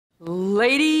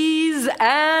Ladies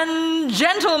and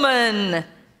gentlemen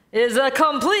is a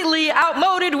completely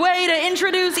outmoded way to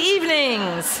introduce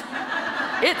evenings.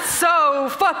 It's so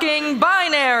fucking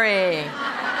binary.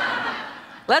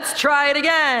 Let's try it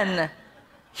again.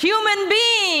 Human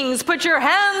beings, put your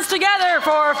hands together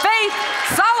for Faith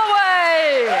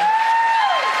Soloway.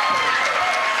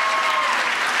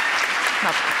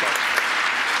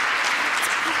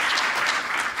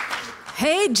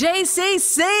 Hey,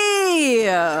 JCC!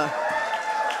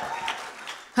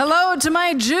 Hello to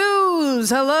my Jews,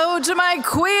 hello to my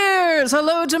queers,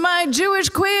 hello to my Jewish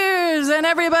queers, and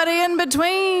everybody in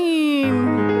between.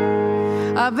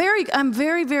 I'm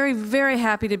very, very, very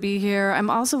happy to be here. I'm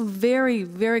also very,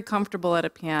 very comfortable at a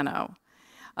piano.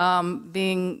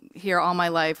 Being here all my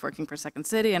life, working for Second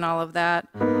City and all of that,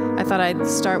 I thought I'd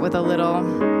start with a little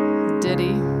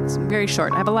ditty. It's very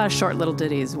short. I have a lot of short little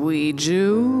ditties. We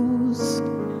Jews,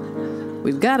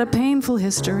 we've got a painful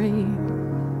history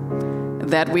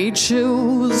that we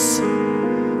choose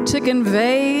to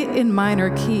convey in minor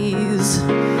keys.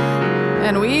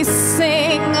 And we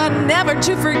sing never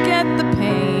to forget the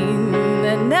pain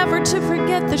and never to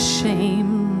forget the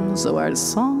shame. So our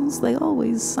songs, they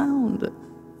always sound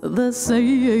the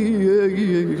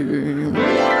same.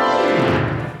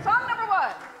 Song number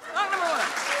one.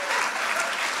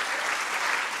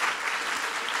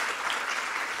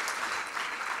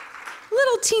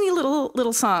 Little teeny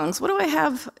little songs. What do I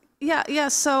have? Yeah.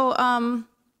 So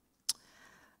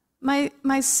my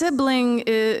sibling,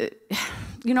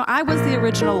 I was the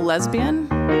original lesbian.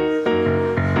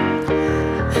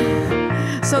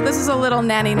 So this is a little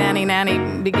nanny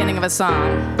beginning of a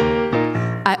song.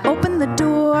 I opened the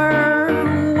door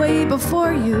way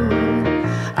before you.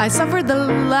 I suffered the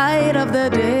light of the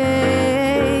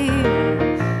day.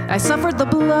 I suffered the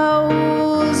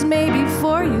blows maybe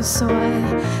for you, so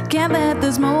I can't let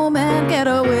this moment get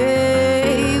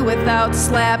away without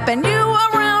slapping you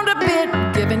around a bit,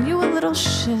 giving you a little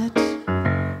shit.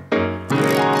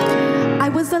 I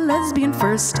was a lesbian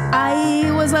first.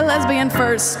 I was a lesbian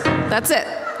first. That's it.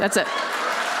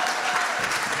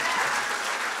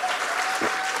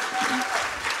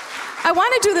 I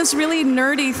want to do this really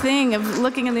nerdy thing of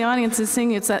looking in the audience and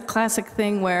singing. It's that classic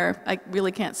thing where I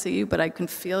really can't see you, but I can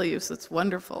feel you, so it's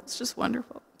wonderful. It's just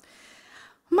wonderful.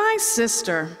 My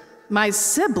sister, my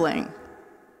sibling,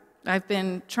 I've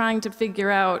been trying to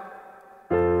figure out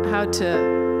how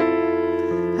to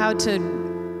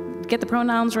get the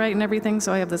pronouns right and everything,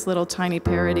 so I have this little tiny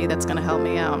parody that's going to help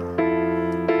me out.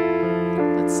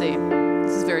 Let's see.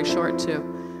 This is very short, too.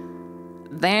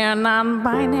 They're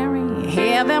non-binary,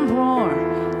 hear them roar,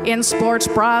 in sports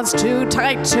bras too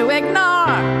tight to ignore.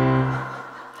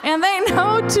 And they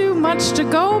know too much to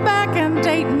go back and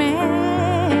date me.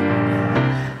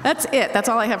 That's it. That's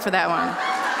all I have for that one.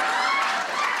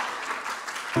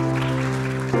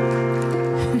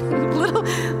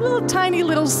 little tiny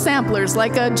little samplers,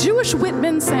 like a Jewish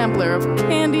Whitman sampler of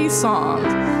candy songs.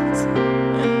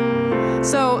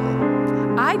 So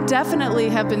I definitely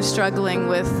have been struggling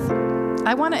with,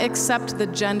 I want to accept the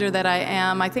gender that I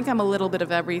am. I think I'm a little bit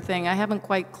of everything. I haven't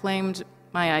quite claimed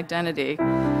my identity,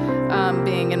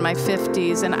 being in my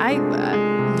 50s, and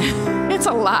it's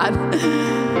a lot.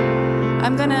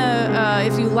 I'm gonna,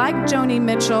 if you like Joni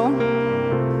Mitchell,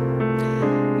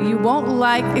 you won't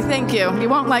like, thank you, you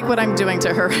won't like what I'm doing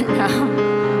to her right now.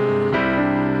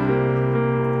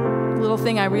 Little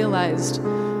thing I realized,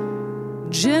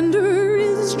 gender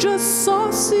is just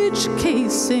sausage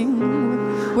casing.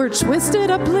 We're twisted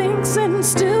up links and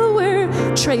still we're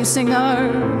tracing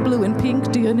our blue and pink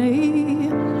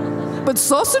DNA. But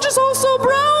sausage is also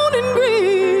brown and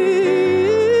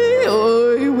gray.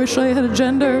 Oh, I wish I had a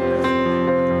gender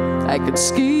I could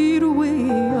skate away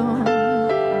on.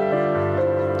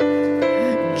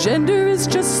 Gender is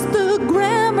just the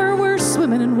grammar we're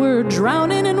swimming in. We're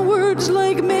drowning in words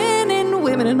like men and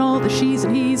women and all the she's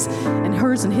and he's and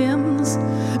hers and hims.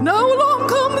 Now along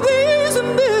come these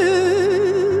and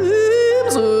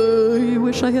thems. Oh, I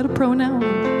wish I had a pronoun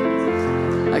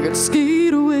I could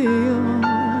skate away on.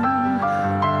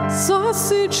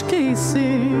 Sausage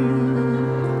casing.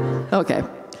 Okay.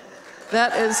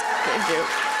 That is, thank you.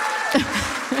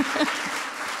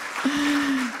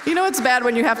 You know it's bad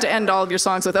when you have to end all of your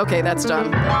songs with, okay, that's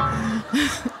done.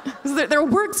 They're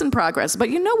works in progress, but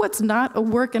you know what's not a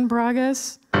work in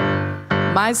progress?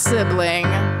 My sibling,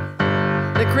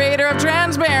 the creator of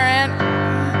Transparent,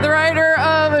 the writer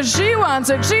of She Wants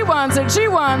It, She Wants It, She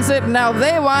Wants It, Now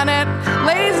They Want It.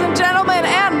 Ladies and gentlemen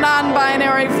and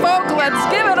non-binary folk, let's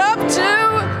give it up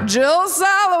to Jill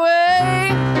Soloway.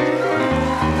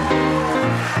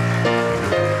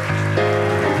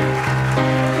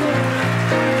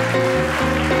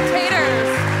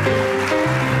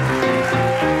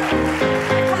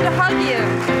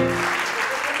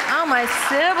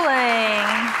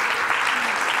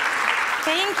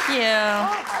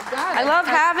 God, I love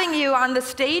having you on the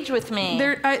stage with me.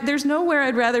 There's nowhere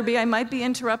I'd rather be. I might be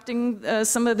interrupting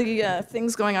some of the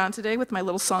things going on today with my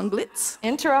little song glitz.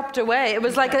 Interrupt away. It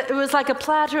was like a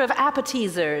platter of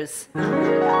appetizers.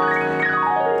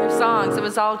 Your songs. It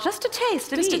was all just a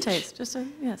taste of each. Just a taste.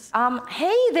 Yes.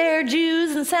 Hey there,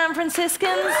 Jews and San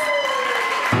Franciscans.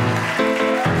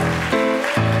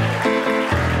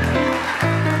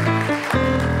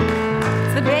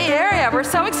 The Bay Area. We're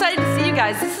so excited to see you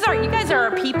guys. You guys are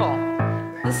our people.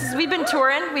 We've been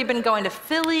touring. We've been going to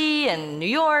Philly and New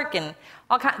York and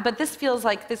all kinds. But this feels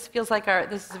like this is a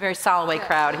very Soloway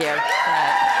crowd here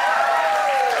tonight.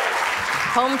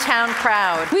 Hometown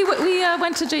crowd. We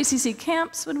went to JCC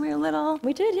camps when we were little.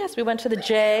 We did, yes. We went to the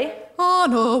J.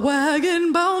 On a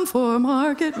wagon bound for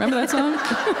market. Remember that song?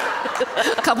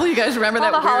 A couple of you guys remember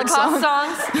that weird song? All the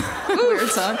Holocaust songs. Weird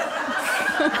song.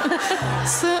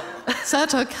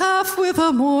 Sat a calf with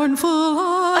a mournful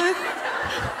eye.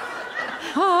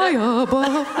 High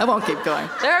above. I won't keep going.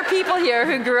 There are people here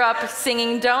who grew up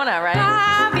singing Donut, right?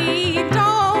 Happy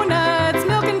donuts,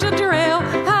 milk and ginger ale.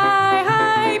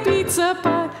 Hi, pizza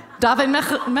pie. David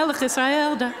Melech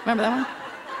Israel. Remember that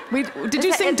one? Did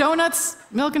you sing donuts,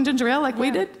 milk and ginger ale like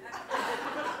we did?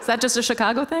 Is that just a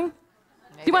Chicago thing?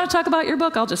 Maybe. You want to talk about your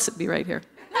book? I'll just be right here.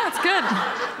 No, it's good.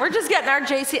 We're just getting our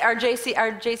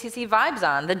JCC vibes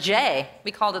on. The J.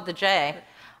 We called it the J.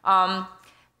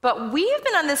 But we have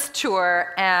been on this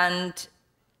tour, and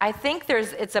I think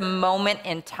it's a moment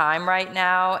in time right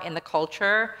now in the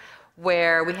culture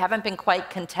where we haven't been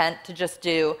quite content to just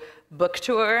do book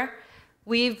tour.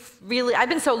 I've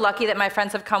been so lucky that my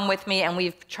friends have come with me, and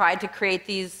we've tried to create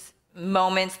these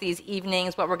moments, these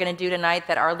evenings, what we're going to do tonight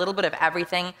that are a little bit of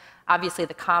everything. Obviously,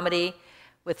 the comedy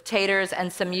with taters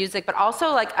and some music, but also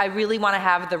I really want to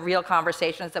have the real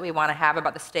conversations that we want to have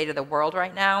about the state of the world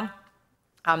right now.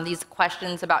 These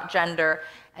questions about gender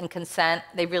and consent,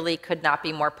 they really could not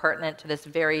be more pertinent to this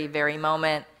very, very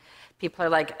moment. People are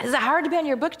like, is it hard to be on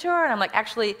your book tour? And I'm like,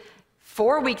 actually,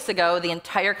 4 weeks ago, the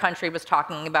entire country was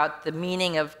talking about the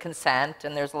meaning of consent,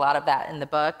 and there's a lot of that in the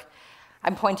book.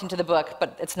 I'm pointing to the book,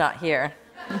 but it's not here.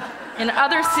 In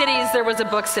other cities, there was a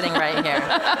book sitting right here.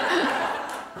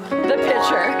 The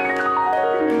picture.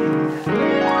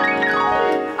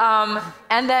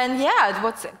 And then,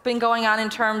 what's been going on in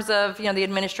terms of the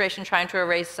administration trying to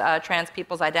erase trans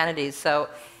people's identities. So,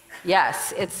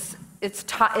 yes,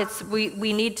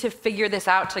 we need to figure this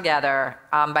out together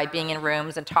by being in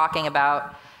rooms and talking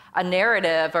about a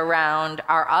narrative around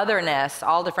our otherness,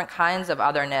 all different kinds of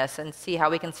otherness, and see how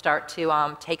we can start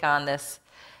to take on this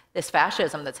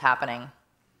fascism that's happening.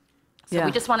 So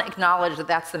we just want to acknowledge that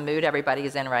that's the mood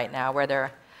everybody's in right now, where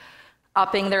they're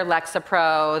upping their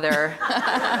Lexapro,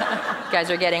 you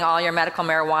guys are getting all your medical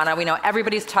marijuana. We know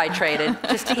everybody's titrated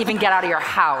just to even get out of your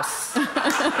house.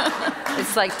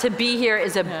 It's like to be here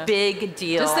is a big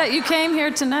deal. Just that you came here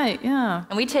tonight, yeah.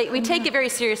 And we take it very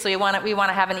seriously. We want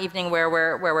to have an evening where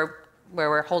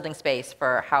we're holding space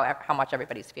for how much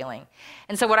everybody's feeling.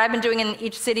 And so what I've been doing in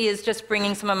each city is just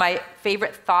bringing some of my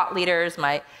favorite thought leaders,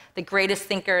 the greatest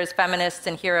thinkers, feminists,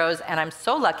 and heroes. And I'm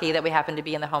so lucky that we happen to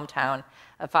be in the hometown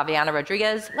of Favianna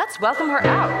Rodriguez. Let's welcome her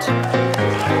out.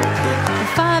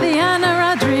 Favianna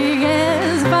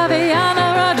Rodriguez,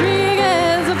 Favianna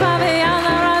Rodriguez,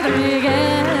 Favianna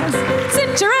Rodriguez.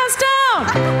 Sit your ass down.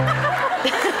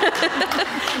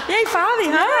 Yay, Favi,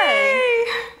 hi. Hey.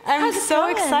 I'm so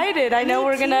excited. I know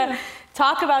we're going to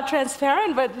talk about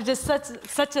Transparent, but just such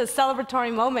a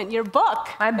celebratory moment. Your book.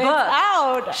 My book. It's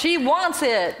out. She wants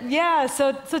it. Yeah,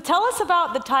 so tell us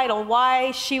about the title,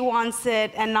 why she wants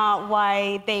it and not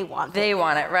why they want it. They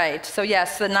want it, right. So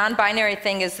yes, the non-binary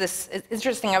thing is this. It's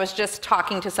interesting. I was just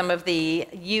talking to some of the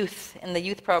youth in the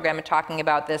youth program and talking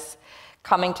about this,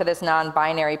 coming to this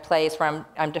non-binary place where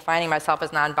I'm defining myself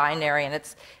as non-binary, and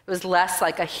it was less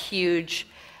like a huge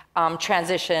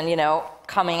transition,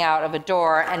 coming out of a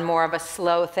door, and more of a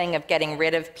slow thing of getting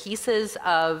rid of pieces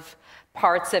of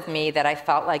parts of me that I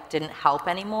felt like didn't help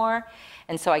anymore.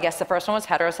 And so I guess the first one was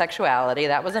heterosexuality.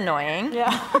 That was annoying.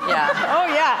 Yeah. Yeah. Oh,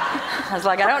 yeah. I was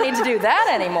like, I don't need to do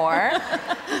that anymore.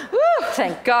 Woo,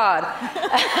 thank God.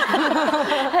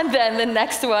 And then the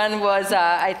next one was,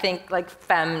 I think,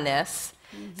 feminist.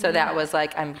 So that was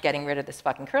like, I'm getting rid of this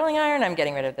fucking curling iron, I'm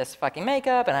getting rid of this fucking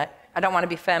makeup, and I don't want to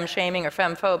be femme-shaming or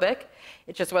femme-phobic.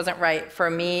 It just wasn't right for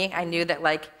me. I knew that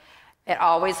it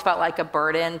always felt like a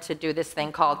burden to do this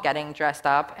thing called getting dressed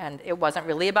up, and it wasn't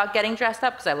really about getting dressed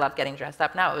up, because I love getting dressed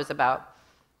up now. It was about,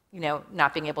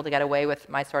 not being able to get away with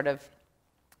my sort of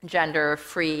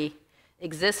gender-free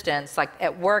existence. Like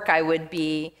at work, I would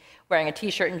be wearing a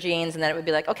t-shirt and jeans, and then it would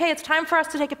be like, okay, it's time for us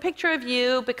to take a picture of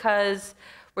you because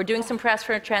we're doing some press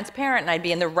for Transparent, and I'd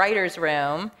be in the writer's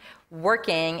room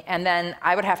working, and then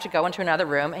I would have to go into another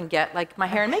room and get like my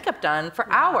hair and makeup done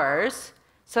for hours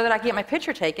so that I could get my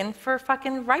picture taken for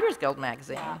fucking Writers Guild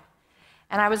magazine.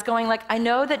 And I was going like, I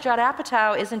know that Judd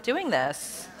Apatow isn't doing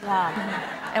this.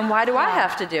 And why do I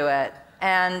have to do it?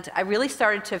 And I really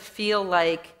started to feel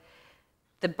like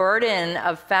the burden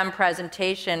of femme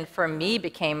presentation for me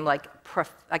became like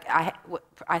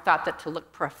I thought that to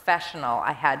look professional,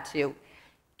 I had to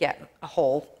get a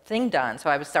whole thing done. So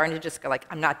I was starting to just go like,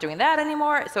 I'm not doing that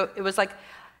anymore. So it was like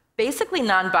basically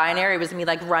non-binary. It was me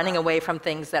like running away from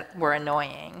things that were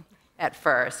annoying at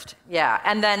first. Yeah,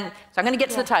 and then, so I'm gonna get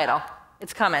to the title.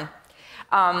 It's coming.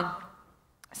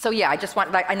 So yeah, I just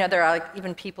want, like, I know there are like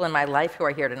even people in my life who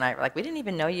are here tonight, like, we didn't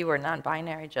even know you were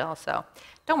non-binary, Jill, so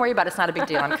don't worry about it, it's not a big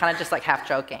deal. I'm kind of just like half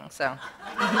joking, so.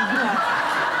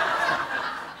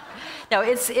 No,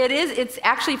 it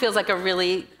actually feels like a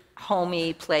really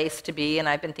homey place to be, and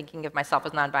I've been thinking of myself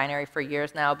as non-binary for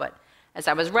years now, but as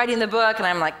I was writing the book and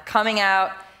I'm like coming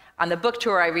out, on the book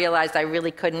tour, I realized I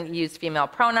really couldn't use female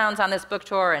pronouns on this book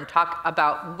tour and talk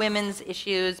about women's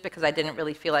issues because I didn't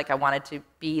really feel like I wanted to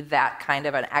be that kind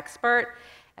of an expert.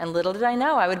 And little did I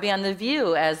know I would be on The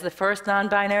View as the first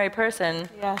non-binary person.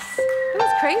 Yes. It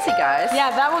was crazy, guys.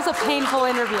 Yeah, that was a painful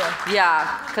interview.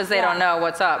 Yeah, because they don't know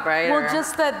what's up, right? Well,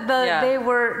 just that they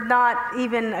were not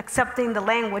even accepting the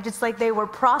language. It's like they were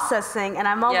processing, and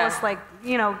I'm almost like,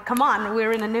 you know, come on,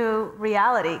 we're in a new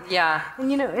reality. Yeah. And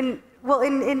you know, well,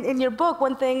 in your book,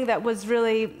 one thing that was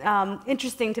really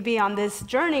interesting to be on this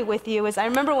journey with you is I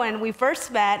remember when we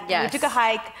first met, we took a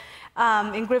hike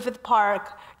in Griffith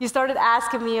Park, you started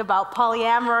asking me about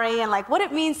polyamory and like what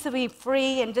it means to be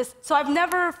free and just, so I've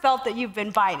never felt that you've been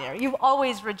binary. You've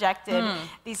always rejected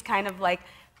these kind of like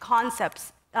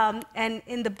concepts. And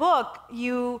in the book,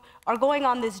 you are going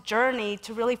on this journey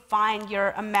to really find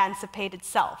your emancipated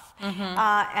self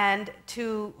and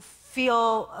to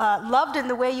feel loved in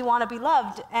the way you want to be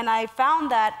loved. And I found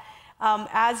that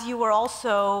as you were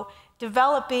also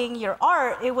developing your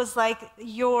art, it was like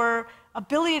your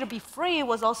ability to be free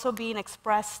was also being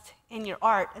expressed in your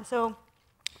art. And so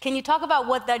can you talk about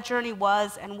what that journey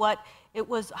was and what it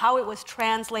was, how it was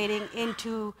translating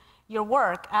into your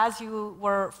work as you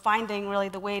were finding really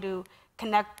the way to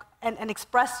connect and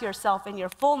express yourself in your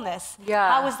fullness? Yeah.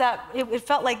 How was that? It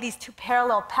felt like these two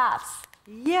parallel paths.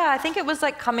 Yeah, I think it was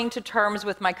like coming to terms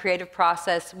with my creative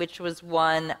process, which was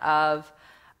one of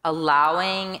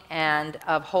allowing and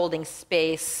of holding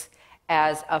space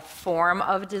as a form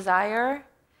of desire.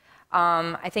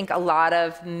 I think a lot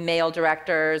of male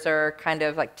directors or kind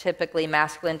of like typically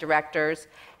masculine directors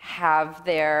have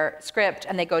their script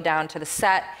and they go down to the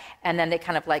set and then they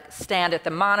kind of like stand at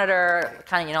the monitor,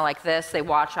 kind of, you know, like this. They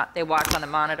watch on the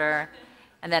monitor.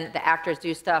 And then the actors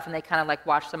do stuff, and they kind of like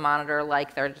watch the monitor,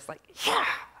 like they're just like,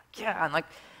 yeah, and like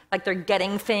they're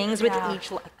getting things with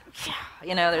each, like,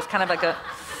 you know. There's kind of like a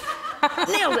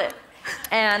nailed it.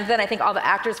 And then I think all the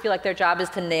actors feel like their job is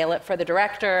to nail it for the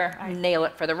director, nail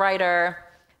it for the writer,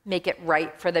 make it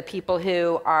right for the people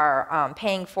who are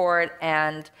paying for it.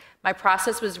 And my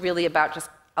process was really about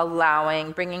just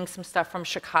bringing some stuff from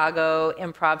Chicago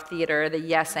improv theater, the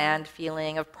yes and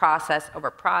feeling of process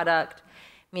over product.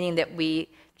 Meaning that we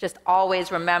just always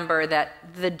remember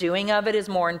that the doing of it is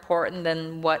more important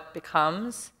than what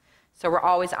becomes. So we're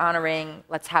always honoring,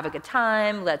 let's have a good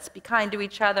time, let's be kind to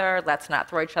each other, let's not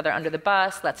throw each other under the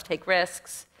bus, let's take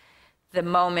risks. The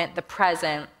moment, the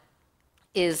present,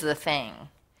 is the thing.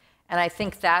 And I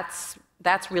think that's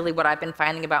really what I've been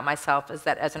finding about myself, is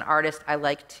that as an artist, I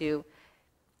like to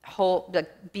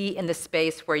be in the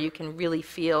space where you can really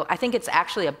feel, I think it's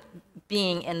actually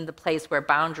being in the place where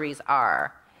boundaries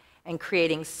are, and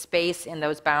creating space in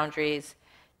those boundaries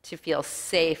to feel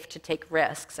safe to take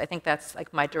risks. I think that's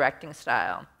like my directing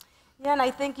style. Yeah, and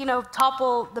I think, you know,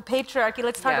 topple the patriarchy.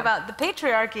 Let's talk about the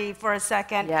patriarchy for a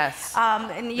second. Yes,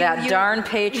 and that darn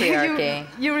patriarchy.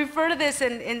 You refer to this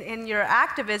in your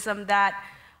activism that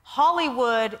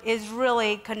Hollywood is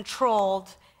really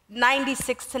controlled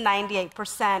 96 to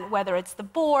 98%, whether it's the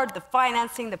board, the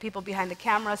financing, the people behind the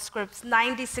camera, scripts,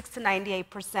 96 to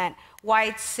 98%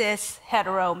 white, cis,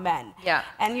 hetero men. Yeah.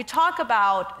 And you talk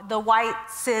about the white,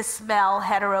 cis, male,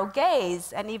 hetero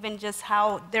gaze, and even just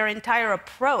how their entire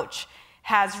approach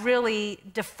has really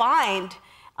defined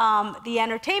the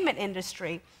entertainment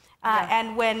industry.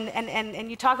 And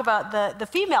you talk about the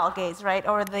female gaze, right,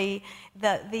 or a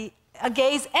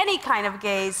gaze, any kind of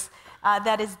gaze,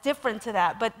 that is different to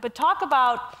that. But talk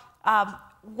about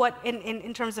what,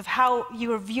 in terms of how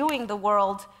you are viewing the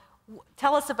world,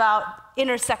 tell us about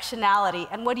intersectionality,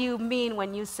 and what do you mean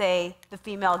when you say the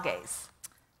female gaze?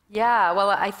 Yeah, well,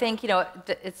 I think,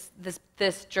 it's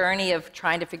this journey of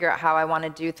trying to figure out how I want to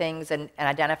do things and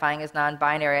identifying as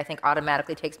non-binary, I think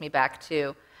automatically takes me back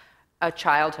to a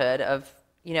childhood of,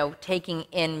 taking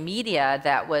in media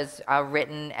that was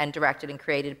written and directed and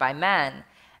created by men.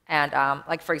 And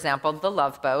like, for example, The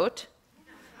Love Boat.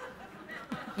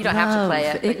 You don't have to play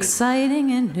it.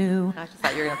 Exciting and new. I just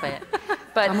thought you were going to play it.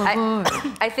 But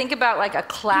I think about like a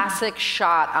classic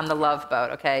shot on The Love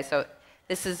Boat, okay? So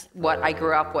this is what I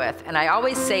grew up with. And I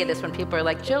always say this when people are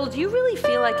like, Jill, do you really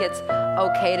feel like it's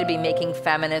okay to be making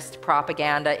feminist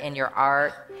propaganda in your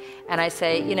art? And I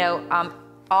say,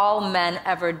 all men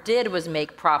ever did was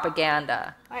make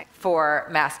propaganda for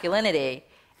masculinity,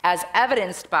 as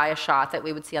evidenced by a shot that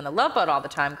we would see on The Love Boat all the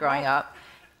time growing up.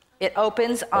 It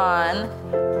opens on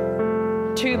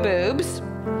 2 boobs,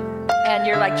 and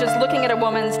you're like just looking at a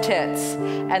woman's tits,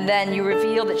 and then you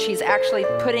reveal that she's actually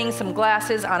putting some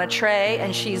glasses on a tray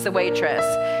and she's the waitress.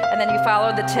 And then you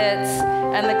follow the tits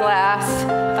and the glass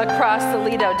across the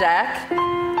Lido deck,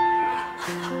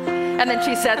 and then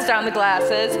she sets down the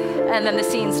glasses, and then the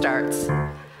scene starts.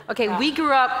 Okay, we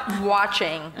grew up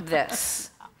watching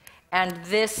this, and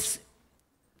this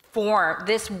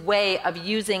way of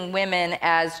using women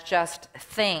as just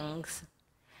things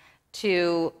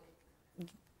to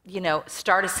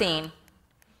start a scene,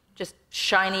 just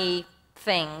shiny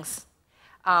things,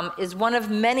 is one of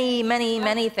many, many,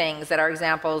 many things that are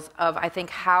examples of, I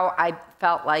think, how I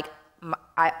felt like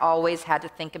I always had to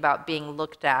think about being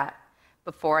looked at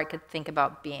before I could think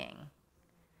about being.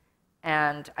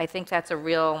 And I think that's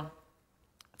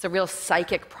it's a real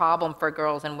psychic problem for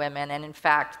girls and women. And in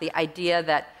fact, the idea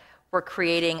that we're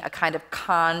creating a kind of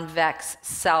convex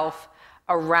self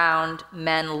around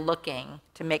men looking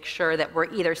to make sure that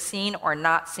we're either seen or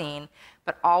not seen,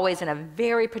 but always in a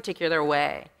very particular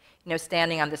way.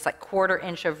 Standing on this like 1/4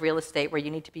 inch of real estate where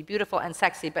you need to be beautiful and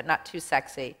sexy, but not too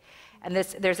sexy. And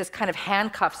there's this kind of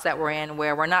handcuffs that we're in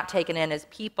where we're not taken in as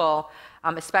people,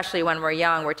 especially when we're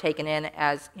young, we're taken in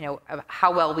as,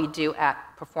 how well we do at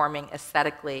performing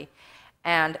aesthetically.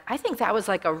 And I think that was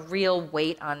like a real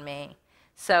weight on me.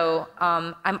 So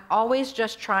I'm always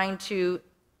just trying to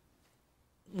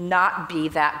not be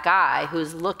that guy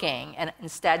who's looking and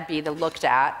instead be the looked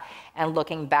at and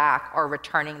looking back or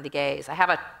returning the gaze. I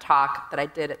have a talk that I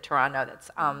did at Toronto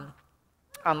that's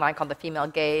online called The Female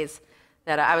Gaze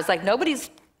that I was like,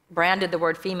 nobody's branded the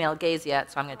word female gaze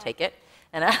yet, so I'm going to take it.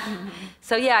 And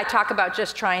so yeah, I talk about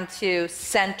just trying to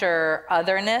center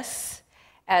otherness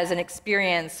as an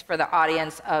experience for the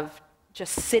audience of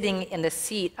just sitting in the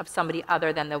seat of somebody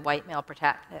other than the white male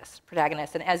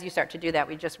protagonist. And as you start to do that,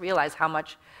 we just realize how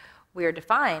much we're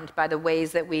defined by the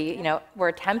ways that we're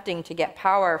attempting to get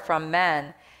power from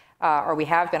men, or we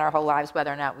have been our whole lives,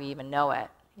 whether or not we even know it.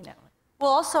 Well,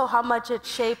 also how much it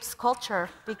shapes culture,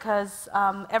 because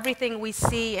everything we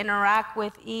see, interact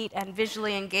with, eat, and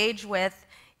visually engage with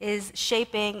is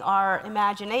shaping our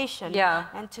imagination. Yeah.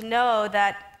 And to know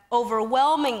that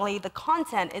overwhelmingly the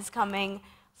content is coming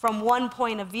from one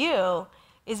point of view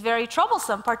is very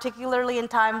troublesome, particularly in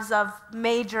times of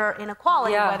major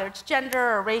inequality, whether it's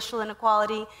gender or racial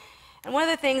inequality. And one of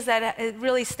the things that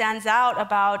really stands out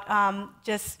about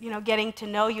just getting to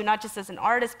know you, not just as an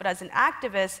artist, but as an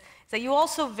activist, is that you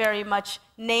also very much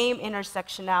name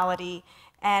intersectionality.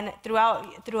 And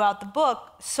throughout the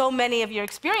book, so many of your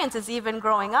experiences, even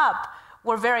growing up,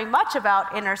 were very much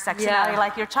about intersectionality,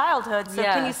 like your childhood. So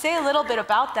can you say a little bit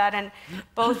about that, and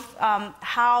both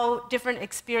how different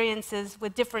experiences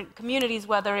with different communities,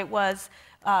 whether it was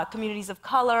communities of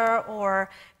color or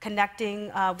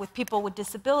connecting with people with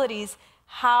disabilities,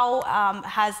 how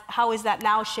is that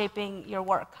now shaping your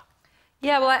work?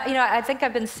 Yeah, well, I think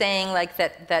I've been saying like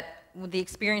that the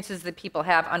experiences that people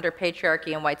have under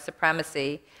patriarchy and white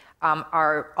supremacy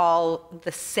are all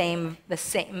the same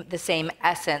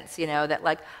essence. That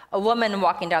like a woman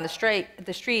walking down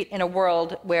the street in a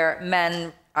world where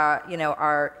men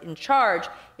are in charge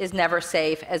is never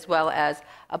safe, as well as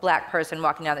a black person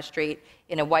walking down the street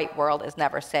in a white world is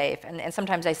never safe. And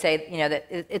sometimes I say,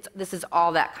 that this is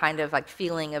all that kind of like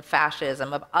feeling of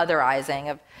fascism, of otherizing,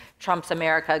 of Trump's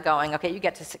America going, okay, you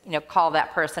get to call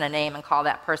that person a name and call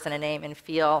that person a name and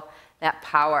feel that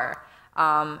power.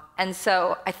 And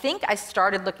so I think I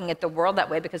started looking at the world that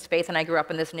way because Faith and I grew up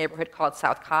in this neighborhood called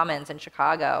South Commons in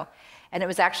Chicago. And it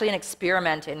was actually an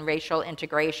experiment in racial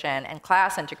integration and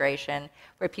class integration,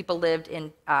 where people lived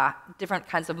in different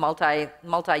kinds of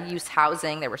multi-use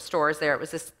housing. There were stores there. It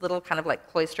was this little kind of like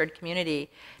cloistered community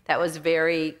that was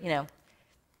very,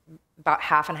 about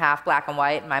half and half black and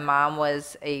white. My mom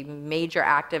was a major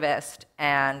activist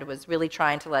and was really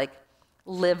trying to like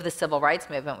live the civil rights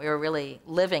movement. We were really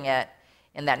living it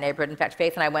in that neighborhood. In fact,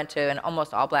 Faith and I went to an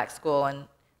almost all-black school and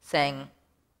sang,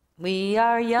 "We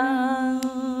are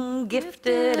young,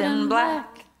 gifted, and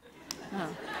black."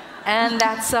 And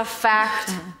that's a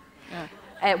fact.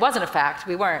 It wasn't a fact,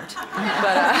 we weren't.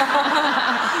 But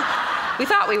we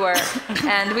thought we were.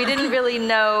 And we didn't really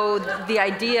know the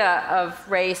idea of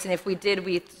race, and if we did,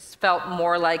 we felt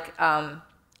more like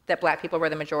that black people were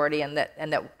the majority, and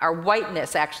that our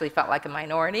whiteness actually felt like a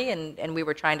minority, and we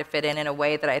were trying to fit in a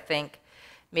way that I think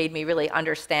made me really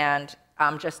understand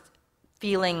just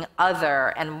feeling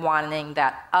other and wanting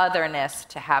that otherness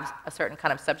to have a certain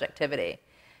kind of subjectivity.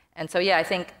 And so, yeah, I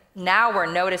think now we're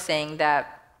noticing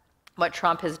that what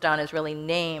Trump has done is really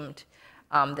named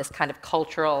this kind of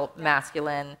cultural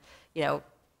masculine,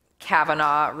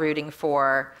 Kavanaugh rooting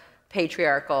for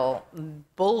patriarchal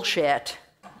bullshit.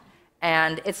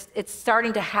 And it's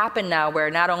starting to happen now where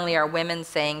not only are women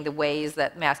saying the ways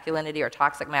that masculinity or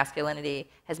toxic masculinity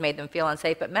has made them feel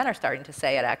unsafe, but men are starting to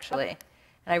say it actually.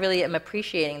 And I really am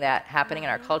appreciating that happening in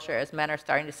our culture as men are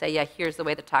starting to say, yeah, here's the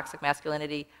way that toxic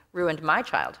masculinity ruined my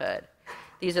childhood.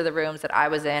 These are the rooms that I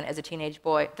was in as a teenage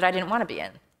boy that I didn't want to be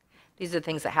in. These are the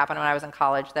things that happened when I was in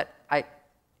college that I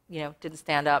didn't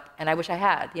stand up, and I wish I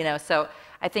had, So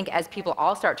I think as people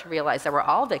all start to realize that we're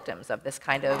all victims of this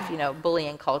kind of,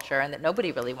 bullying culture and that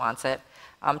nobody really wants it,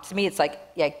 to me it's like,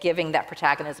 yeah, giving that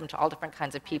protagonism to all different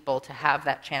kinds of people to have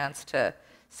that chance to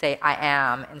say I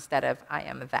am instead of I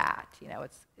am that.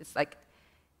 It's like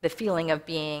the feeling of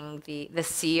being the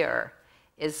seer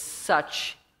is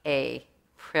such a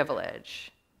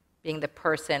privilege. Being the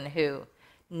person who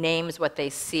names what they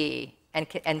see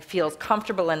and feels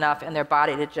comfortable enough in their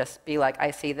body to just be like,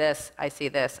 I see this, I see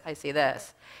this, I see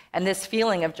this. And this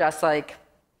feeling of just like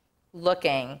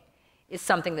looking is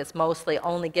something that's mostly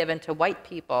only given to white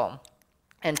people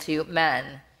and to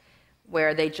men,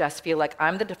 where they just feel like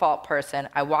I'm the default person,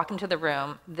 I walk into the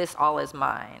room, this all is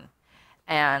mine.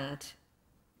 And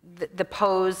the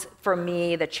pose for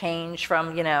me, the change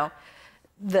from,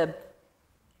 the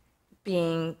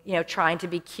being, trying to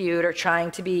be cute or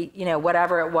trying to be,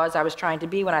 whatever it was I was trying to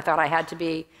be when I thought I had to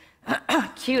be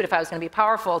cute if I was going to be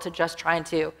powerful, to just trying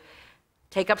to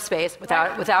take up space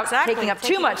without taking up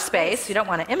too much space. You don't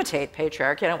want to imitate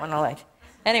patriarchy. You don't want to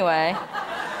anyway.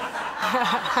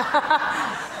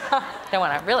 Don't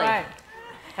want to really,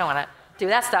 don't want to do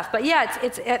that stuff. But yeah,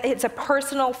 it's a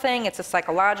personal thing, it's a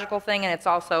psychological thing, and it's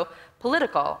also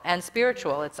political and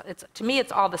spiritual. To me,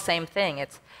 it's all the same thing.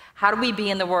 It's how do we be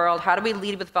in the world? How do we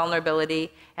lead with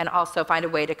vulnerability and also find a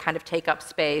way to kind of take up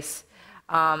space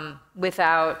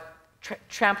without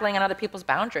trampling on other people's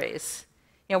boundaries?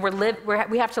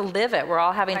 We have to live it. We're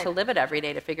all having to live it every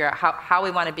day to figure out how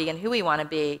we want to be and who we want to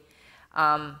be,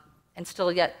 and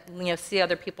still yet see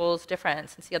other people's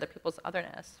difference and see other people's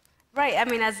otherness. Right. I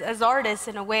mean, as artists,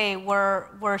 in a way,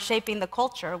 we're shaping the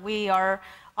culture. We are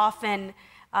often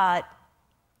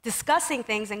discussing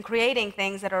things and creating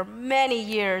things that are many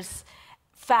years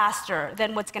faster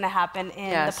than what's going to happen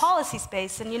in the policy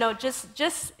space. And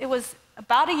just it was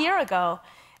about a year ago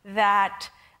that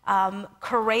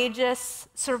courageous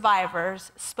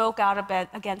survivors spoke out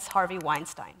against Harvey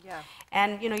Weinstein. Yeah.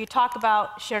 And you talk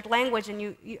about shared language,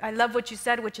 and I love what you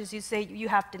said, which is you say you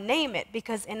have to name it,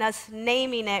 because in us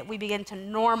naming it, we begin to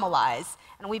normalize,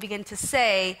 and we begin to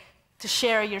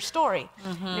share your story.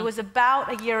 Mm-hmm. And it was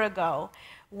about a year ago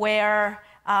where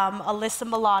Alyssa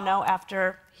Milano,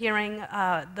 after hearing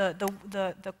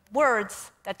the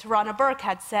words that Tarana Burke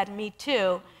had said, "Me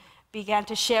Too," began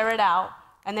to share it out,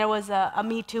 and there was a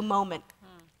Me Too moment.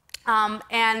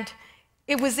 And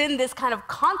it was in this kind of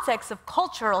context of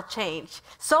cultural change.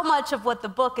 So much of what the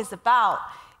book is about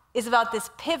this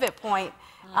pivot point,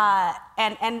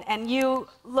 and you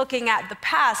looking at the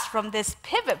past from this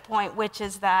pivot point, which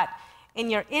is that in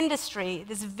your industry,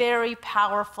 this very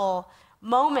powerful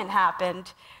moment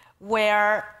happened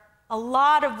where a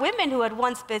lot of women who had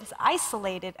once been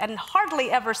isolated and hardly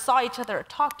ever saw each other or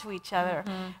talked to each other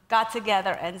got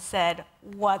together and said,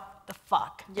 what the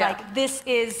fuck? Yeah. Like, this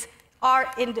is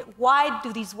why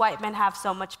do these white men have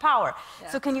so much power? Yeah.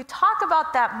 So can you talk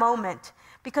about that moment?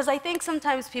 Because I think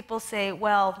sometimes people say,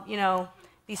 well,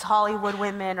 these Hollywood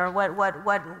women, or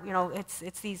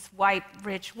it's these white,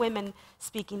 rich women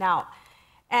speaking out.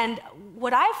 And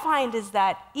what I find is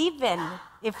that even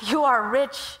if you are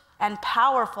rich and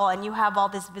powerful and you have all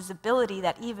this visibility,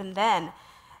 that even then,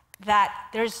 that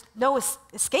there's no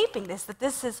escaping this, that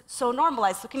this is so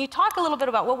normalized. So can you talk a little bit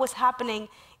about what was happening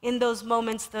in those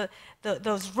moments,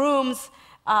 those rooms,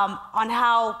 on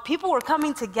how people were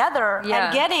coming together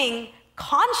and getting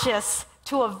conscious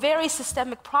to a very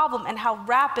systemic problem, and how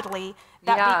rapidly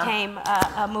that became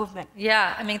a movement.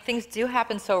 Yeah, I mean, things do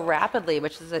happen so rapidly,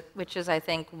 which is I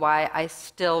think why I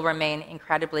still remain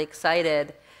incredibly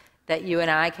excited that you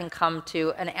and I can come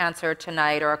to an answer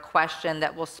tonight or a question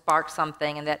that will spark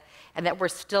something, and that we're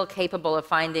still capable of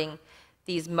finding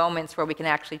these moments where we can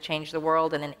actually change the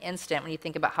world in an instant, when you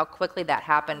think about how quickly that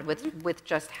happened with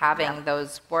just having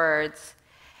those words.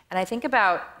 And I think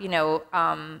about, you know,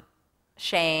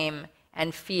 shame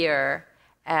and fear,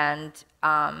 and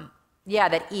yeah,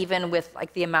 that even with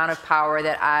like the amount of power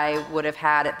that I would have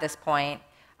had at this point,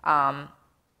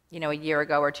 you know, a year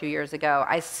ago or 2 years ago,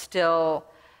 I still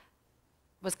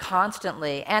was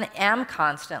constantly and am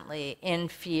constantly in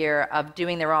fear of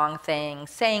doing the wrong thing,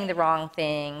 saying the wrong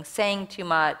thing, saying too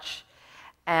much.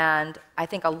 And I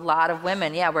think a lot of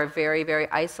women, yeah, were very, very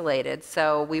isolated.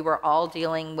 So we were all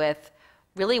dealing with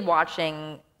really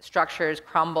watching structures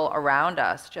crumble around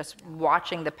us, just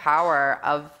watching the power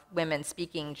of women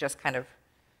speaking, just kind of,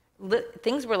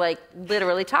 things were like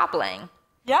literally toppling.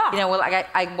 Yeah. You know, well, like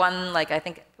I won, like I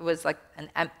think it was like when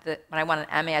I won an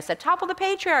Emmy, I said, topple the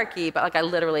patriarchy, but like I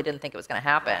literally didn't think it was going to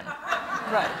happen.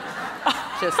 Right.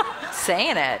 Just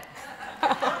saying it.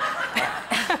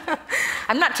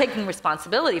 I'm not taking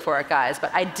responsibility for it, guys,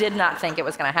 but I did not think it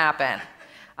was going to happen.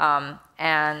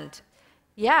 And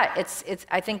yeah,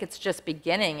 I think it's just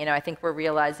beginning. You know, I think we're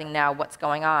realizing now what's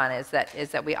going on is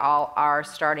that we all are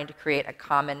starting to create a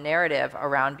common narrative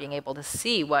around being able to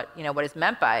see what is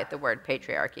meant by the word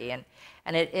patriarchy.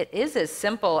 And it is as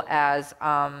simple as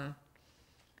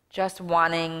just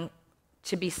wanting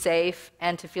to be safe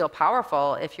and to feel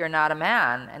powerful if you're not a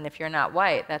man and if you're not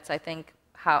white. That's, I think,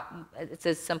 how it's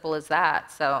as simple as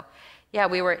that. So yeah,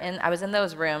 I was in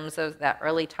those rooms, that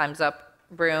early Time's Up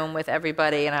room with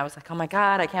everybody, and I was like, oh my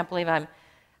God, I can't believe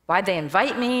why'd they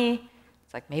invite me?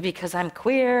 It's like, maybe because I'm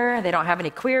queer, they don't have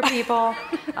any queer people.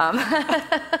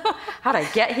 How'd I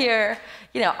get here?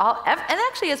 You know, and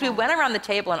actually as we went around the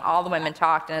table and all the women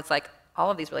talked, and it's like all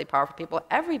of these really powerful people,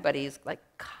 everybody's like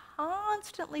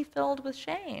constantly filled with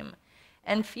shame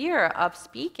and fear of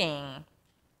speaking,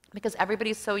 because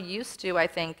everybody's so used to, I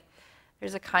think,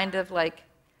 there's a kind of like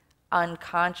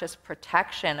unconscious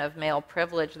protection of male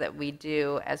privilege that we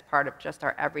do as part of just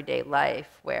our everyday life,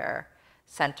 where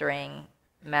centering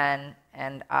men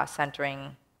and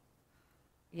centering,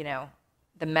 you know,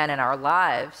 the men in our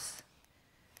lives,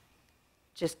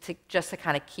 just to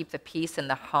kind of keep the peace in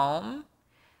the home,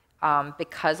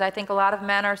 because I think a lot of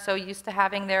men are so used to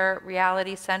having their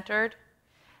reality centered.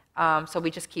 So we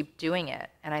just keep doing it.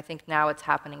 And I think now it's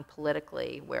happening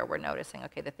politically, where we're noticing,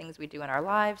 okay, the things we do in our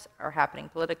lives are happening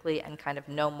politically, and kind of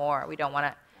no more. We don't want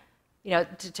to, you know,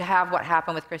 to have what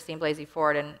happened with Christine Blasey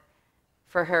Ford, and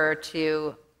for her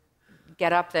to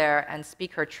get up there and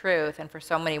speak her truth, and for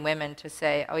so many women to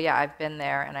say, oh yeah, I've been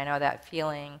there and I know that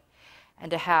feeling. And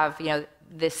to have, you know,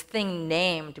 this thing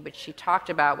named, which she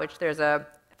talked about, which there's a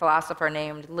philosopher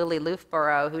named Lily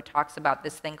Loughborough who talks about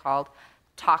this thing called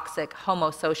toxic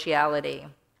homosociality,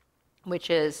 which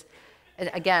is,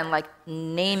 again, like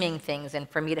naming things, and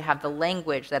for me to have the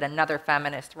language that another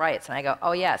feminist writes, and I go,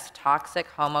 oh yes, toxic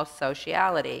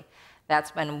homosociality.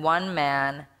 That's when one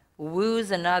man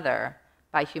woos another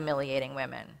by humiliating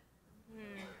women.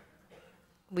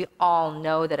 We all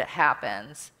know that it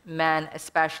happens. Men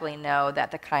especially know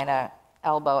that the kind of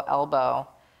elbow,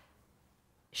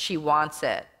 she wants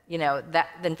it. You know, that,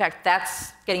 in fact,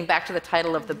 that's getting back to the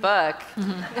title of the book.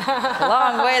 A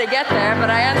long way to get there, but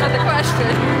I answered the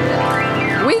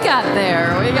question. We got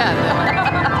there.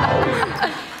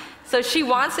 So She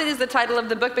Wants It is the title of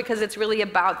the book, because it's really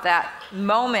about that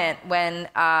moment when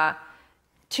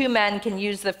two men can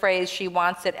use the phrase she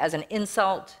wants it as an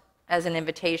insult, as an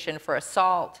invitation for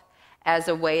assault, as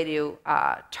a way to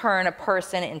turn a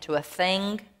person into a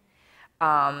thing.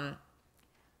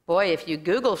 Boy, if you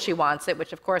Google She Wants It,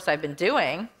 which of course I've been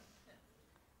doing,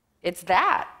 it's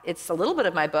that. It's a little bit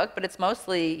of my book, but it's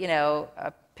mostly, you know,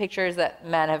 pictures that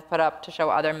men have put up to show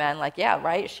other men, like, yeah,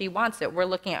 right, she wants it. We're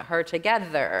looking at her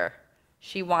together.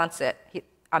 She wants it.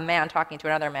 A man talking to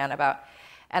another man about.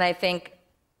 And I think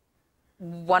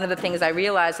one of the things I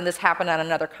realized, and this happened on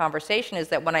another conversation, is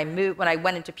that when I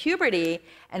went into puberty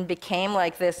and became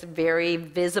like this very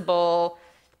visible,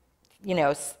 you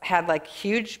know, had like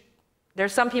huge.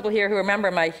 There's some people here who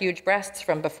remember my huge breasts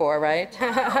from before, right?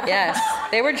 Yes,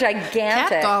 they were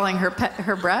gigantic. Catcalling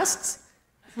her breasts?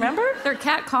 Remember? They're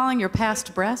catcalling your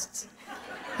past breasts?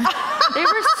 They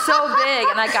were so big,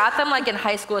 and I got them like in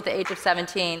high school at the age of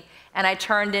 17, and I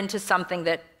turned into something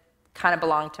that kind of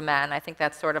belonged to men. I think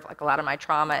that's sort of like a lot of my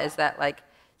trauma, is that like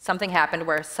something happened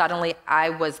where suddenly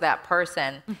I was that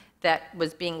person that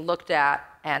was being looked at,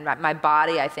 and my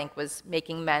body, I think, was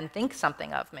making men think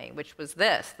something of me, which was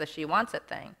this, the she wants it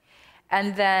thing.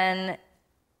 And then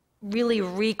really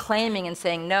reclaiming and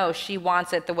saying, no, she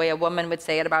wants it the way a woman would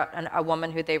say it about a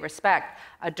woman who they respect.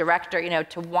 A director, you know,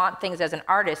 to want things as an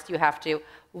artist, you have to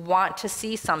want to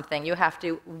see something. You have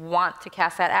to want to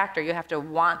cast that actor. You have to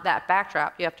want that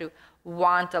backdrop. You have to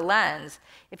want a lens.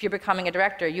 If you're becoming a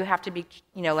director, you have to be,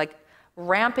 you know, like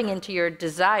ramping into your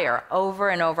desire over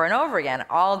and over and over again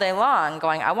all day long,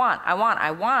 going, I want, I want,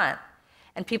 I want.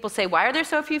 And people say, why are there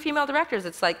so few female directors?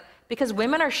 It's like, because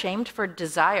women are shamed for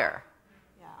desire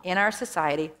in our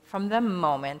society from the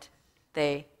moment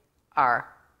they are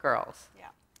girls. Yeah.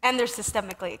 And they're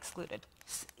systemically excluded.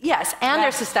 Yes, and they're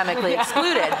systemically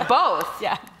excluded, both.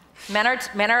 Yeah.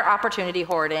 Men are opportunity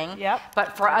hoarding,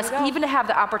 but for us even to have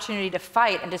the opportunity to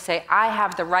fight and to say, I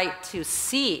have the right to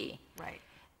see,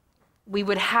 we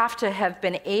would have to have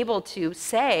been able to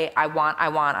say, I want, I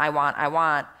want, I want, I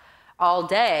want, all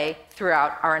day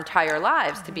throughout our entire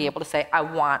lives to be able to say, I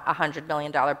want a $100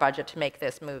 million budget to make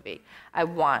this movie. I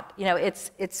want, you know,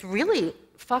 it's really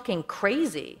fucking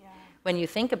crazy when you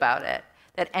think about it,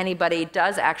 that anybody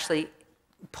does actually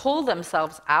pull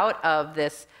themselves out of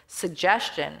this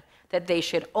suggestion that they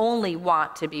should only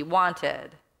want to be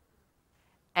wanted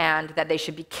and that they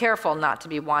should be careful not to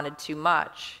be wanted too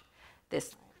much.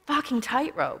 This fucking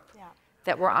tightrope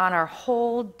that we're on our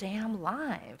whole damn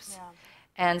lives.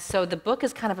 And so the book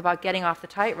is kind of about getting off the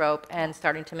tightrope and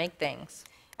starting to make things.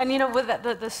 And you know, with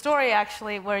the story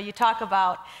actually, where you talk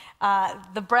about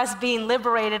the breast being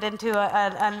liberated into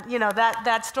you know,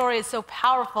 that story is so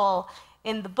powerful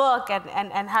in the book,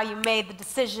 and how you made the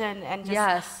decision and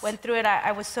just went through it.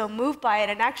 I was so moved by it,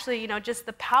 and actually, you know, just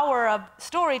the power of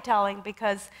storytelling,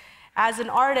 because as an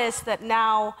artist that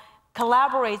now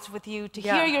collaborates with you to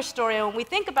hear your story. And when we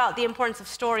think about the importance of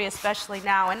story, especially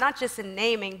now, and not just in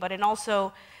naming, but in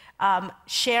also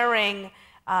sharing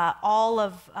all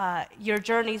of your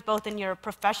journeys, both in your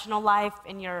professional life,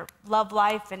 in your love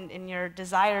life, and in your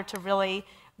desire to really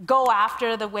go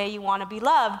after the way you want to be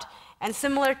loved. And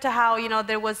similar to how, you know,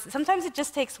 there was, sometimes it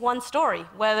just takes one story,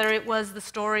 whether it was the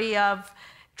story of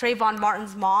Trayvon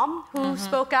Martin's mom who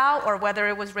spoke out, or whether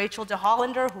it was Rachel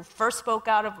DeHollander who first spoke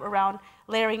out around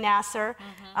Larry Nassar.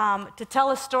 To tell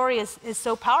a story is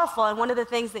so powerful. And one of the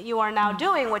things that you are now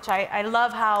doing, which I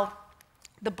love how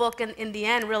the book in the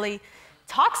end really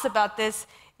talks about this,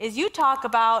 is you talk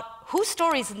about whose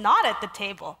story's not at the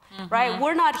table, right?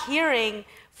 We're not hearing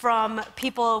from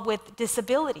people with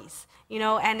disabilities, you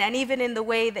know, and even in the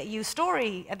way that you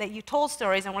told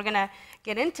stories, and we're gonna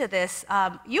get into this,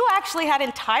 you actually had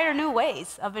entire new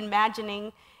ways of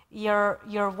imagining your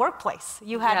workplace.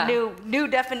 You had new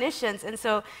definitions. And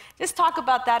so just talk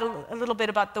about that a little bit,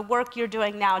 about the work you're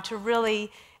doing now to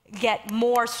really get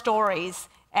more stories,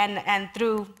 and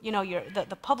through, you know,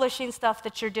 the publishing stuff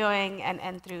that you're doing,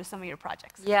 and through some of your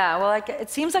projects. Yeah, well, like, it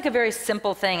seems like a very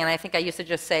simple thing, and I think I used to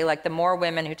just say, like, the more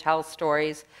women who tell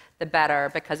stories, the better,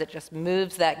 because it just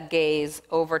moves that gaze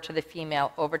over to the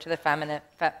female, over to the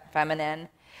feminine.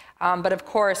 But of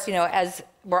course, you know, as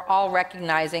we're all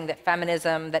recognizing that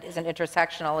feminism that isn't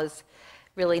intersectional is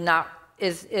really not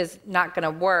going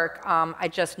to work, I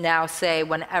just now say,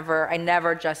 whenever, I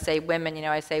never just say women, you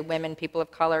know, I say women, people of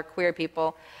color, queer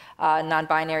people,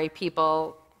 non-binary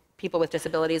people, people with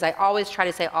disabilities. I always try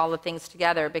to say all the things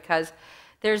together, because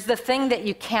there's the thing that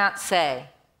you can't say,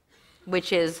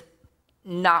 which is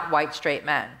not white straight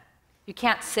men. You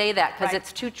can't say that because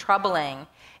it's too troubling,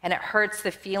 and it hurts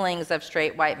the feelings of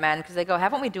straight white men, because they go,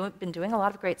 haven't we been doing a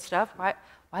lot of great stuff? Why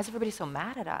is everybody so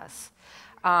mad at us?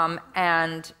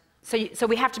 And so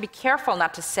we have to be careful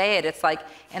not to say it. It's like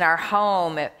in our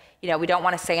home, you know, we don't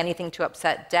want to say anything to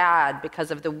upset dad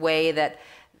because of the way that,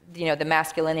 you know, the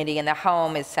masculinity in the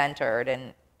home is centered.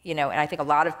 And, you know, and I think a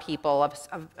lot of people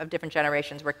of different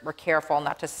generations were careful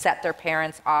not to set their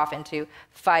parents off into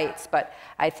fights. But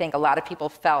I think a lot of people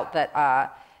felt that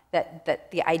that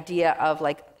the idea of,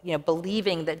 like, you know,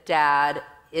 believing that dad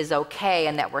is okay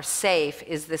and that we're safe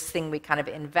is this thing we kind of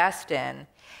invest in.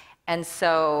 And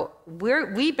so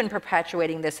we've been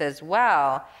perpetuating this as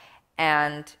well,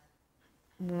 and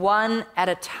one at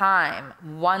a time,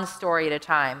 one story at a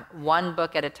time, one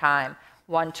book at a time,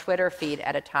 one Twitter feed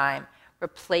at a time,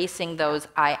 replacing those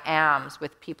I ams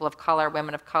with people of color,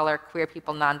 women of color, queer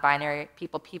people, non-binary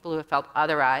people, people who have felt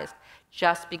otherized,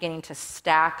 just beginning to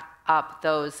stack up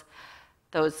those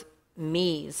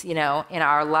me's, you know, in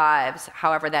our lives,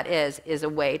 however that is a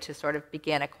way to sort of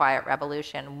begin a quiet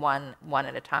revolution one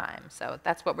at a time. So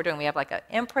that's what we're doing. We have like an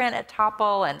imprint at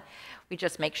Topple, and we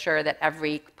just make sure that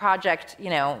every project, you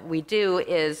know, we do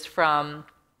is from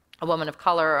a woman of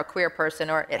color or a queer person,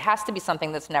 or it has to be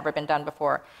something that's never been done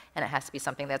before, and it has to be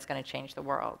something that's going to change the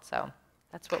world. So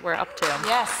that's what we're up to.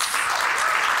 Yes.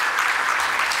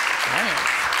 Nice.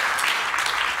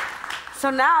 So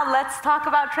now let's talk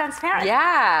about Transparent.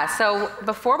 Yeah, so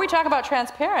before we talk about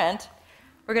Transparent,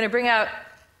 we're going to bring out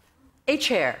a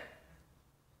chair.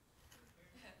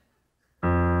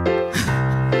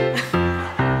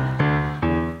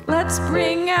 Let's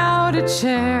bring out a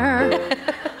chair.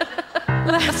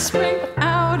 Let's bring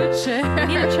out a chair. We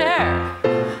need a chair.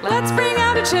 Let's bring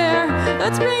out a chair.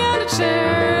 Let's bring out a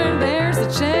chair. There's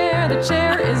the chair. The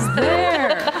chair is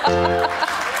there.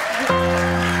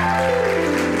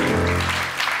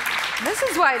 This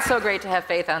is why it's so great to have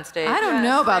Faith on stage. I don't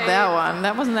know about that one.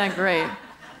 That wasn't that great.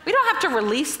 We don't have to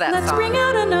release that Let's song. bring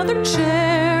out another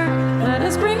chair. Let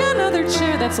us bring another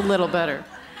chair. That's a little better.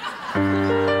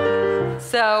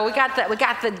 So we got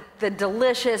the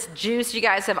delicious juice you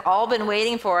guys have all been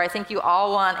waiting for. I think you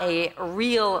all want a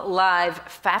real live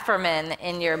Pfefferman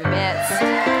in your midst.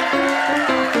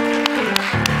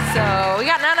 So we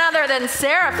got none other than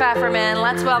Sarah Pfefferman.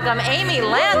 Let's welcome Amy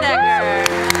Landecker.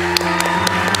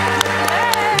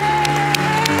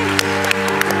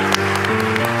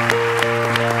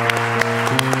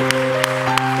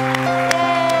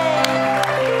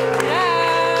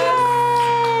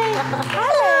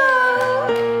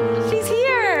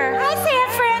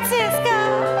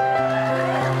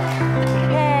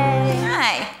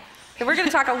 We're going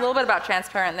to talk a little bit about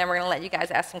Transparent, and then we're going to let you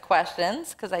guys ask some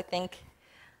questions, because I think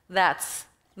that's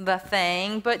the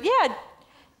thing. But yeah,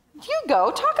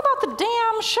 Hugo, talk about the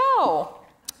damn show.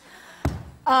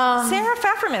 Sarah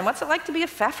Pfefferman, what's it like to be a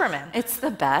Pfefferman? It's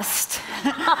the best.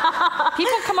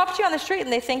 People come up to you on the street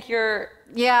and they think you're...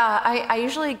 Yeah, I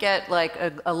usually get like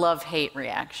a love-hate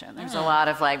reaction. There's a lot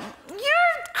of like, you're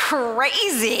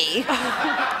crazy.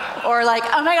 Or like,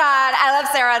 oh my God, I love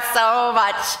Sarah so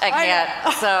much.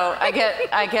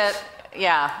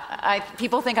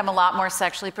 People think I'm a lot more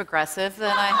sexually progressive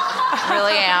than I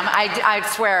really am. I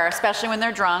swear, especially when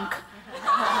they're drunk.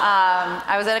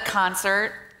 I was at a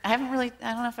concert. I don't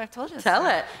know if I've told you this. Tell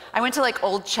it. I went to like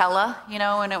Old Cella, you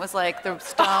know, and it was like the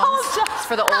Stones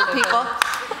for the old people.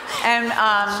 And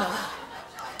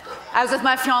I was with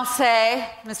my fiancé,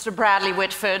 Mr. Bradley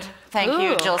Whitford. Thank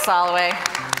you, Jill Soloway.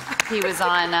 He was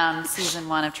on season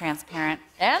 1 of Transparent.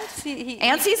 And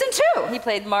season 2. He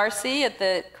played Marcy at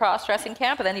the cross-dressing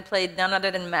camp, and then he played none other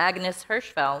than Magnus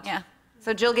Hirschfeld. Yeah.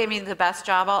 So Jill gave me the best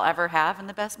job I'll ever have and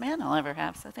the best man I'll ever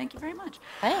have. So thank you very much.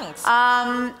 Thanks.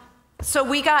 So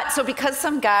because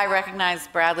some guy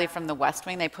recognized Bradley from the West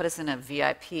Wing, they put us in a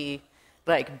VIP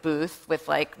like booth with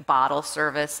like bottle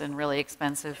service and really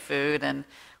expensive food, and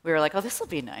we were like, oh, this will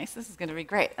be nice. This is going to be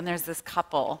great. And there's this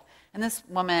couple, and this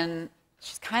woman,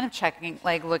 she's kind of checking,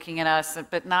 like looking at us,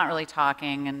 but not really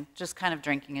talking, and just kind of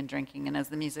drinking and drinking. And as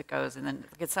the music goes, and then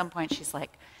at some point, she's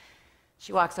like,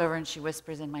 she walks over and she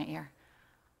whispers in my ear,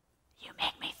 "You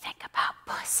make me think about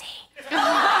pussy."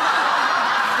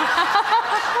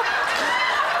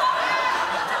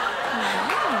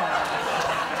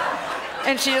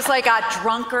 And she just like got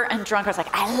drunker and drunker. I was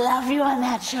like, I love you on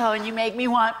that show, and you make me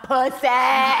want pussy.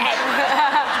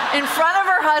 In front of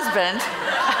her husband.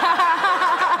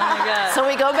 Oh my God. So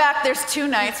we go back, there's 2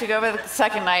 nights, we go back the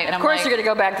second night, and of course you're gonna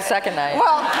go back the second night. Well,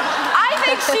 I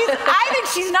think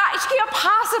she's not, she can't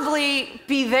possibly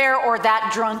be there or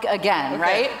that drunk again,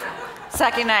 right?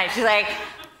 Second night, she's like,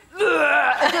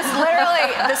 ugh. Just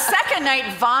literally, the second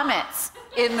night vomits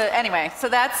in the, anyway, so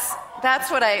that's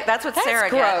what Sarah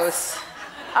gross. gets.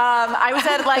 I was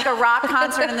at like a rock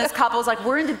concert, and this couple's like,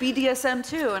 we're into BDSM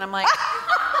too, and I'm like,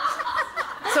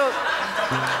 so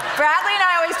Bradley and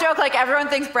I always joke, like everyone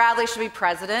thinks Bradley should be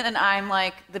president, and I'm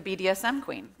like the BDSM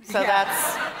queen. So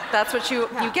that's what you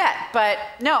get. But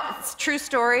no, it's a true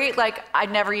story. Like I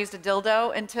never used a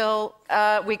dildo until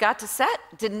we got to set.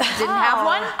 Didn't have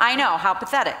one. I know, how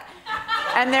pathetic.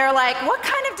 And they're like, what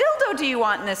kind of dildo do you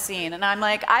want in this scene? And I'm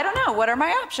like, I don't know, what are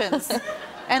my options?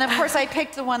 And of course I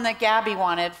picked the one that Gabby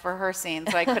wanted for her scene,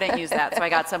 so I couldn't use that, so I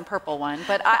got some purple one.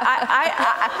 But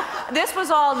this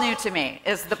was all new to me,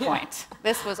 is the point.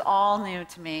 This was all new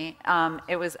to me.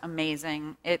 It was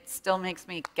amazing. It still makes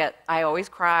me I always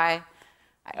cry,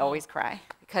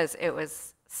 because it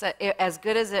was, as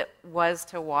good as it was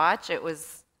to watch,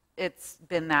 it's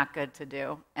been that good to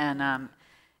do. And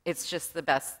it's just the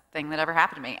best thing that ever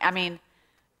happened to me. I mean,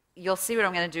 you'll see what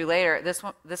I'm going to do later.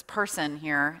 This person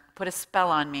here put a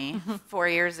spell on me 4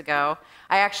 years ago.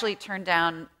 I actually turned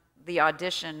down the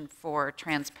audition for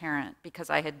Transparent because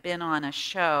I had been on a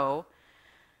show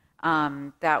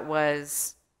that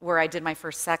was where I did my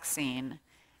first sex scene,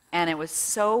 And it was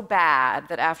so bad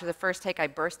that after the first take, I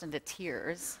burst into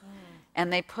tears.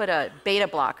 And they put a beta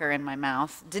blocker in my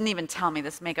mouth. Didn't even tell me.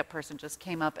 This makeup person just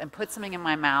came up and put something in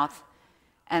my mouth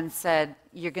and said,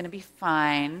 "You're going to be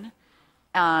fine."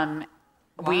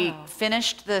 We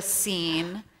finished the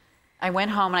scene. I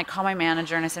went home and I called my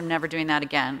manager and I said, "I'm never doing that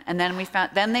again." And then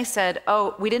they said,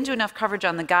 "Oh, we didn't do enough coverage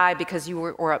on the guy because you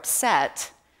were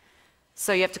upset.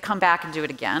 So you have to come back and do it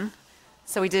again."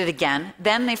 So we did it again.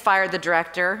 Then they fired the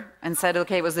director and said,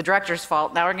 "Okay, it was the director's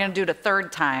fault. Now we're going to do it a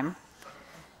third time."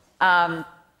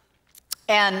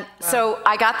 So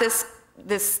I got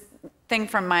this thing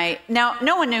from now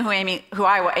no one knew who Amy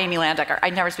Landecker. I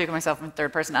never speak of myself in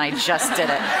third person, and I just did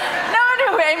it. No one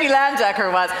knew who Amy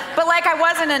Landecker was. But like, I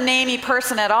wasn't a namey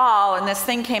person at all, and this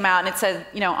thing came out and it said,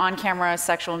 on camera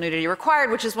sexual nudity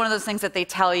required, which is one of those things that they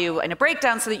tell you in a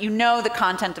breakdown so that you know the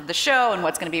content of the show and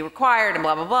what's going to be required and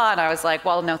blah, blah, blah. And I was like,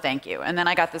 well, no, thank you. And then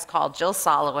I got this call, Jill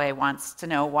Soloway wants to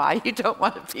know why you don't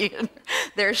want to be in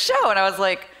their show. And I was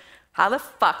like, how the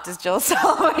fuck does Jill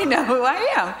Soloway know who I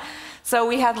am? So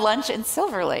we had lunch in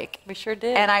Silver Lake. We sure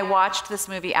did. And I watched this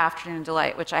movie, Afternoon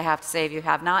Delight, which I have to say, if you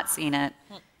have not seen it,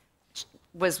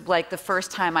 was like the first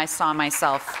time I saw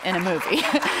myself in a movie.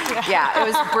 Yeah, it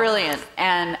was brilliant.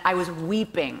 And I was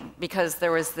weeping because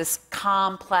there was this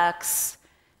complex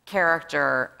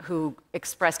character who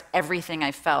expressed everything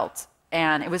I felt.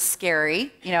 And it was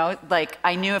scary. Like,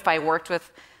 I knew if I worked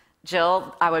with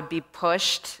Jill, I would be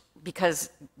pushed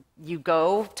because you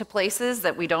go to places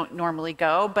that we don't normally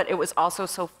go, but it was also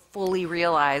so fully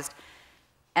realized.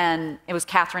 And it was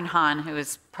Katherine Hahn, who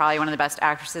is probably one of the best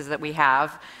actresses that we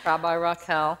have. Rabbi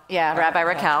Raquel. Yeah, Rabbi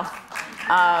Raquel,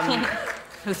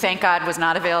 who, thank God, was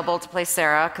not available to play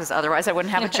Sarah, because otherwise I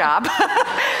wouldn't have a job.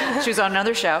 She was on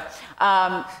another show.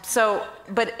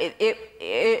 But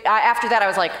after that, I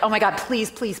was like, oh my God,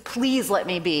 please, please, please let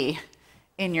me be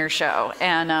in your show.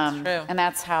 And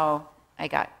that's how I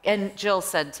got. And Jill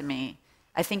said to me,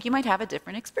 I think you might have a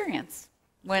different experience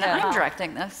when I'm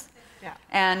directing this. Yeah.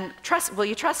 And will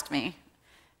you trust me?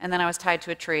 And then I was tied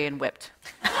to a tree and whipped.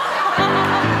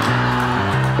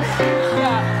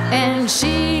 And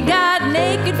she got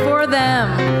naked for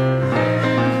them.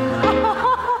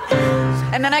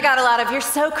 And then I got a lot of, you're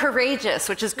so courageous,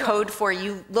 which is code for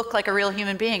you look like a real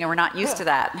human being, and we're not used to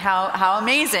that. How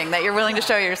amazing that you're willing to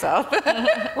show yourself.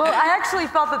 Well, I actually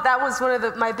felt that was one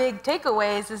of my big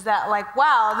takeaways, is that, like,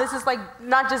 wow, this is like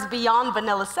not just beyond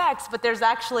vanilla sex, but there's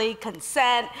actually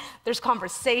consent, there's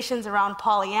conversations around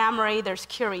polyamory, there's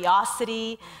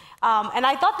curiosity. And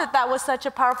I thought that was such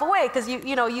a powerful way, because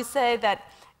you say that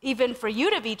even for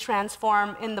you to be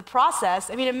transformed in the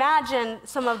process. I mean, imagine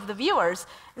some of the viewers.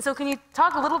 And so can you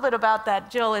talk a little bit about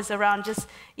that, Jill, is around just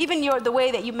even the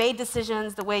way that you made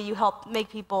decisions, the way you helped make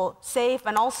people safe,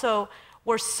 and also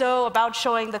were so about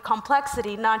showing the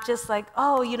complexity, not just like,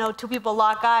 oh, two people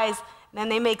lock eyes, and then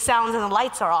they make sounds and the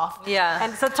lights are off. Yeah.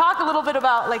 And so talk a little bit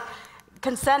about, like,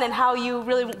 consent and how you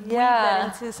really weave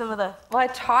that into some of the... Well, I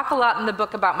talk a lot in the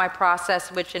book about my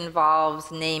process, which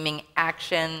involves naming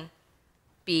action,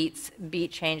 beats,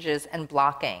 beat changes, and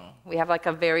blocking. We have like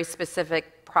a very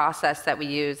specific process that we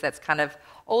use that's kind of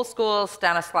old school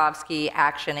Stanislavski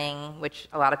actioning, which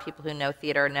a lot of people who know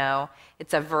theater know.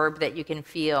 It's a verb that you can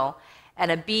feel.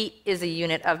 And a beat is a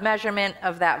unit of measurement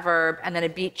of that verb, and then a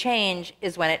beat change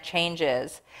is when it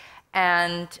changes.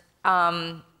 And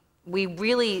we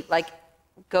really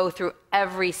go through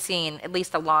every scene, at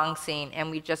least a long scene, and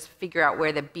we just figure out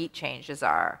where the beat changes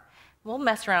are. We'll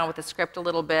mess around with the script a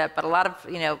little bit, but a lot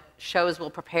of shows will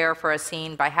prepare for a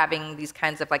scene by having these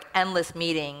kinds of endless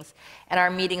meetings, and our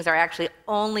meetings are actually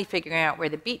only figuring out where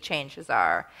the beat changes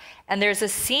are. And there's a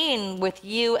scene with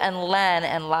you and Len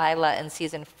and Lila in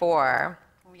season 4.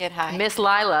 We get high. Miss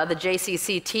Lila, the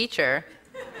JCC teacher.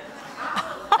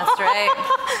 That's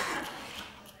right.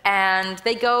 And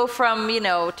they go from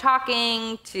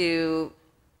talking to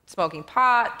smoking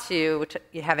pot to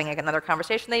having another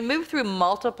conversation. They move through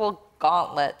multiple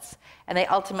gauntlets, and they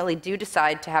ultimately do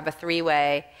decide to have a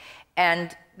three-way.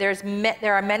 And there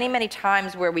are many, many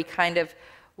times where we kind of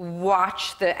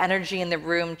watch the energy in the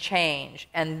room change,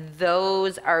 and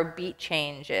those are beat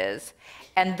changes.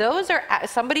 And those are,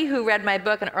 somebody who read my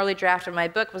book, an early draft of my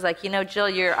book, was like, Jill,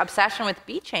 your obsession with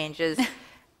beat changes,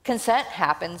 consent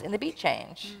happens in the beat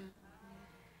change.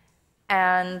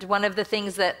 And one of the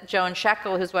things that Joan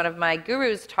Shekel, who's one of my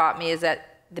gurus, taught me is that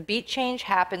the beat change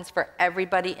happens for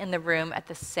everybody in the room at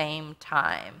the same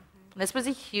time. And this was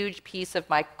a huge piece of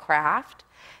my craft,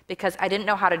 because I didn't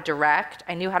know how to direct.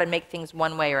 I knew how to make things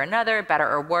one way or another, better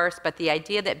or worse, but the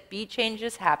idea that beat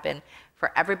changes happen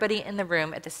for everybody in the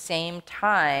room at the same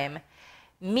time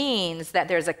means that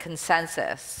there's a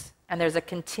consensus, and there's a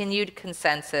continued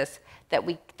consensus that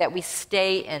we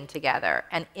stay in together.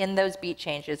 And in those beat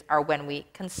changes are when we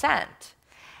consent.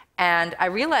 And I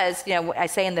realized, you know, I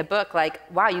say in the book, like,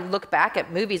 wow, you look back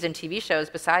at movies and TV shows,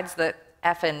 besides the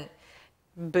effing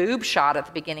boob shot at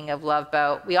the beginning of Love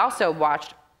Boat, we also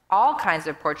watched all kinds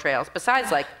of portrayals,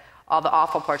 besides like all the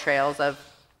awful portrayals of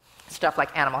stuff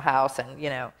like Animal House and, you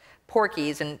know,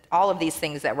 Porky's and all of these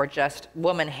things that were just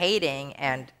woman hating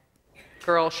and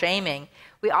girl shaming.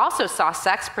 We also saw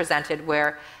sex presented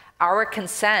where our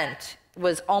consent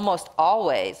was almost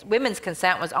always, women's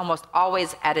consent was almost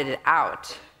always edited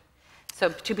out. So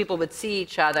two people would see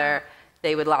each other,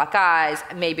 they would lock eyes,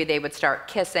 maybe they would start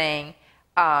kissing,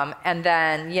 and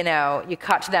then, you know, you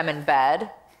cut to them in bed.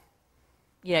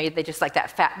 You know, they just like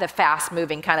that the fast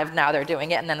moving kind of, now they're doing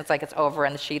it, and then it's like it's over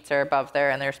and the sheets are above there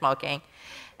and they're smoking.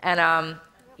 And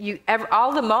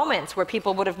all the moments where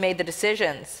people would have made the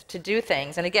decisions to do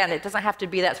things, and again, it doesn't have to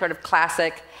be that sort of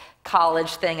classic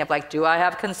college thing of like, do I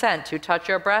have consent to touch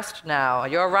your breast now,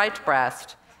 your right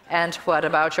breast? And what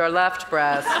about your left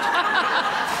breast?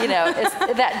 You know,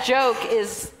 that joke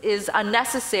is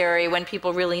unnecessary when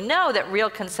people really know that real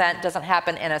consent doesn't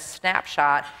happen in a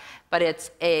snapshot, but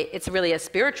it's really a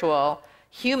spiritual,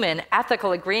 human,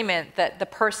 ethical agreement that the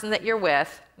person that you're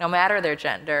with, no matter their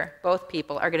gender, both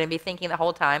people are going to be thinking the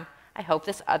whole time, I hope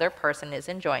this other person is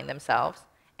enjoying themselves,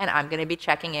 and I'm going to be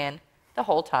checking in the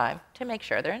whole time to make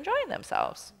sure they're enjoying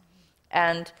themselves.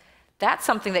 And that's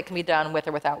something that can be done with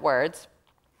or without words,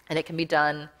 and it can be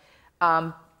done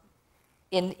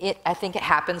I think it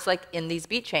happens like in these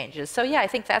beat changes. So yeah, I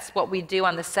think that's what we do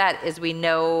on the set, is we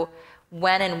know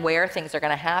when and where things are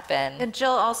going to happen. And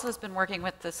Jill also has been working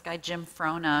with this guy, Jim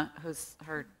Frona, who's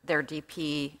their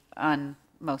DP on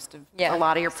most of a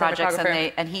lot of your projects,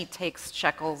 and he takes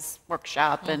Shekel's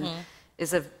workshop and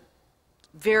is a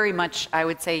very much, I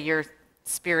would say, your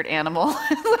spirit animal.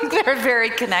 Like, they're very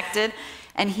connected,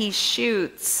 and he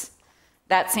shoots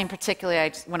that scene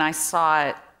particularly. When I saw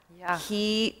it,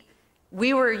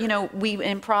 we were, you know, we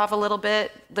improv a little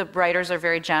bit. The writers are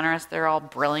very generous. They're all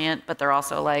brilliant, but they're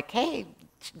also like, hey,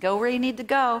 go where you need to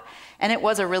go. And it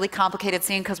was a really complicated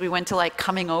scene because we went to like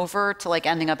coming over to like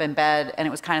ending up in bed, and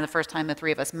it was kind of the first time the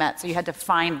three of us met. So you had to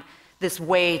find this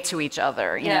way to each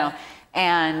other, you know?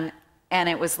 And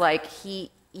it was like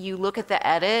you look at the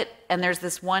edit, and there's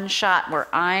this one shot where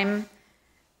I'm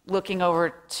looking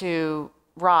over to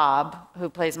Rob, who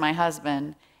plays my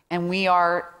husband, and we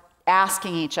are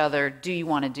asking each other, do you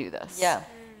want to do this? Yeah.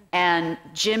 And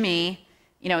Jimmy,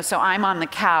 you know, so I'm on the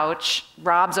couch,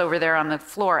 Rob's over there on the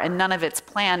floor, and none of it's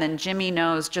planned, and Jimmy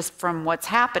knows just from what's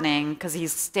happening, because he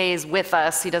stays with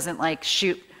us, he doesn't like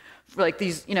shoot like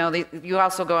these, you know, you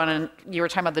also go on, and you were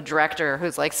talking about the director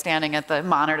who's like standing at the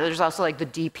monitor, there's also like the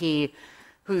DP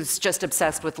who's just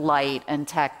obsessed with light and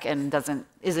tech and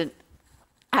isn't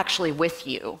actually with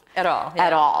you at all.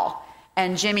 At all.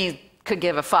 And Jimmy could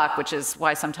give a fuck, which is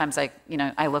why sometimes I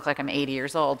look like I'm 80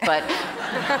 years old, but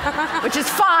which is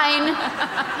fine.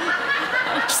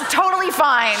 It's totally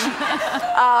fine.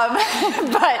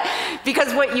 But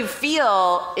because what you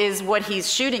feel is what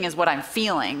he's shooting is what I'm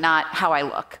feeling, not how I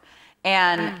look.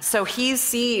 And so he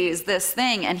sees this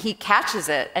thing and he catches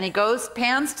it, and he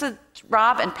pans to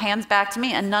Rob and pans back to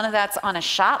me, and none of that's on a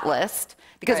shot list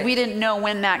because we didn't know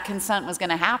when that consent was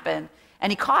going to happen,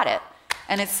 and he caught it.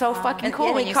 And it's so fucking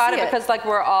cool when you see it. And he caught it because like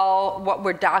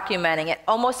we're documenting it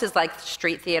almost as like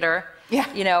street theater,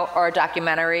 you know, or a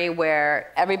documentary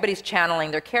where everybody's channeling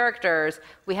their characters.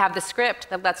 We have the script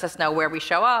that lets us know where we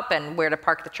show up and where to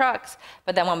park the trucks.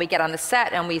 But then when we get on the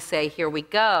set and we say, here we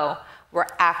go, we're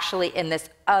actually in this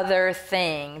other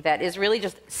thing that is really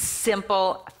just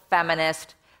simple,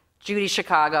 feminist, Judy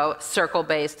Chicago,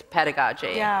 circle-based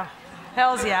pedagogy. Yeah.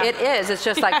 Hells yeah. It is. It's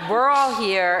just like we're all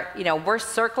here, you know, we're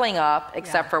circling up,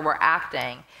 except for we're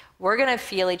acting. We're going to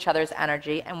feel each other's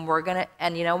energy, and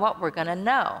and you know what? We're going to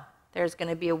know. There's going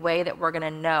to be a way that we're going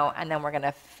to know, and then we're going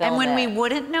to film it. And when we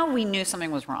wouldn't know, we knew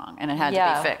something was wrong, and it had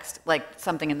to be fixed. Like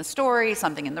something in the story,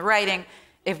 something in the writing.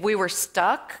 If we were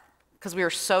stuck, because we were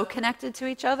so connected to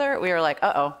each other, we were like,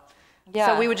 uh-oh. Yeah.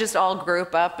 So we would just all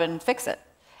group up and fix it.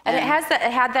 And it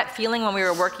had that feeling when we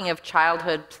were working of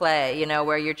childhood play, you know,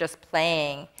 where you're just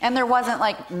playing. And there wasn't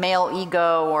like male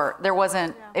ego, or there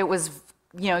wasn't, it was,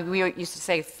 you know, we used to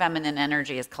say feminine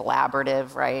energy is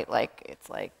collaborative, right? Like, it's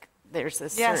like, there's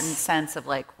this certain sense of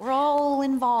like, we're all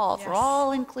involved, we're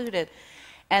all included.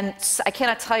 And I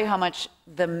cannot tell you how much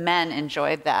the men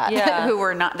enjoyed that, who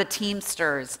were not the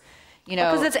Teamsters. You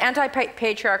know, because it's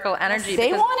anti-patriarchal energy.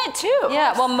 They want it too.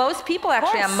 Yeah, well, most people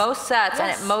actually on most sets and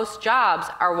at most jobs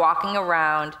are walking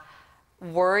around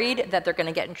worried that they're going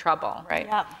to get in trouble. Right.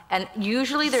 Yep. And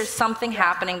usually there's something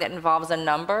happening that involves a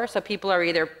number. So people are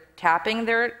either tapping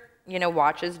their,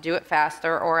 watches, do it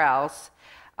faster, or else.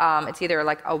 It's either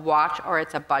like a watch or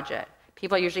it's a budget.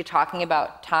 People are usually talking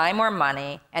about time or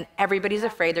money, and everybody's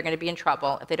afraid they're going to be in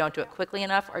trouble if they don't do it quickly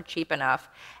enough or cheap enough.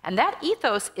 And that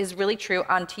ethos is really true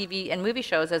on TV and movie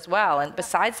shows as well. And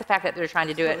besides the fact that they're trying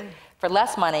to do it for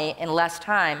less money in less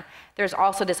time, there's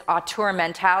also this auteur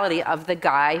mentality of the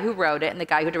guy who wrote it and the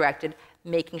guy who directed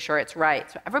making sure it's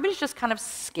right. So everybody's just kind of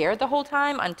scared the whole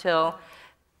time until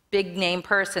big name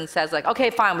person says like, okay,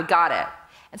 fine, we got it.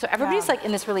 And so everybody's like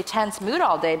in this really tense mood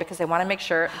all day because they want to make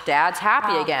sure dad's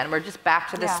happy again. We're just back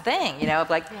to this thing, of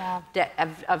like,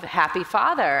 of happy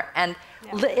father. And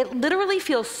it literally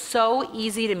feels so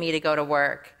easy to me to go to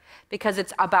work because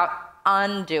it's about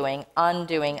undoing all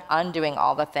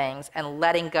the things and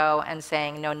letting go and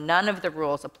saying, no, none of the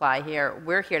rules apply here.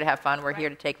 We're here to have fun. We're here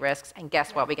to take risks. And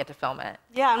guess what? We get to film it.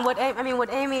 Yeah, and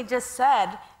what Amy just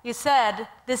said, you said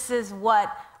this is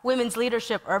what women's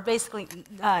leadership, or basically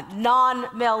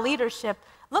non-male leadership,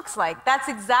 looks like. That's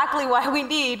exactly why we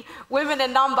need women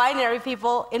and non-binary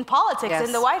people in politics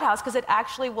in the White House, because it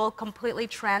actually will completely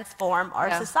transform our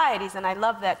societies. And I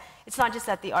love that it's not just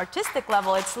at the artistic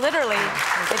level, it's literally,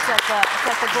 it's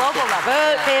at the global level.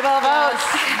 Vote, people, vote.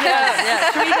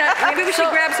 Maybe we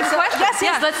should grab some questions.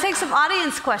 Yes, let's take some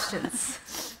audience questions.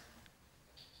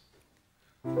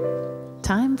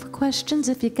 Time for questions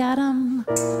if you got them.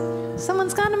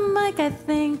 Someone's got a mic, I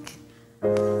think.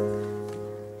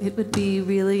 It would be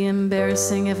really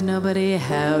embarrassing if nobody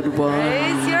had one.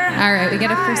 Raise your hand. All right, we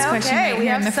got a first question right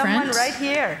here in the front. We have someone right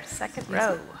here, second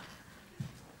row.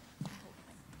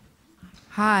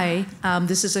 Hi,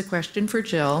 this is a question for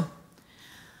Jill.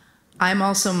 I'm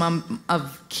also mom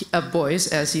of boys,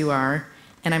 as you are,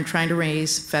 and I'm trying to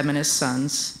raise feminist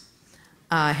sons.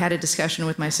 I had a discussion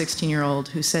with my 16-year-old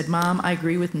who said, Mom, I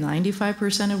agree with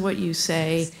 95% of what you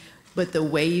say, but the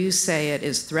way you say it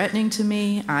is threatening to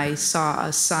me. I saw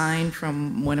a sign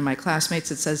from one of my classmates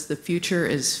that says the future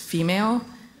is female.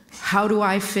 How do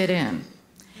I fit in?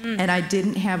 And I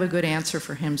didn't have a good answer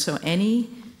for him. So any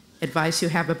advice you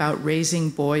have about raising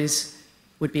boys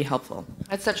would be helpful.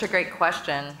 That's such a great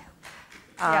question.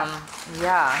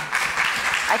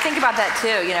 I think about that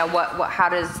too. How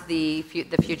does the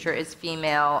future is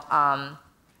female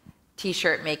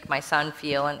T-shirt make my son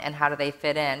feel, and how do they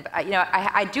fit in? But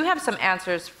I do have some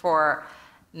answers for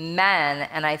men,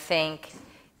 and I think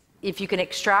if you can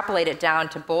extrapolate it down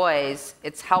to boys,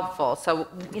 it's helpful. So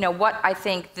what I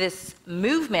think this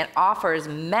movement offers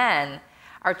men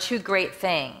are two great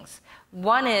things.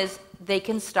 One is they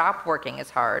can stop working as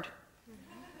hard,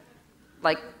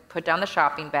 like put down the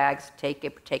shopping bags, take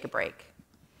a break.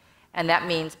 And that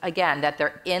means, again, that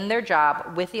they're in their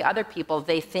job with the other people.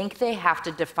 They think they have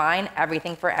to define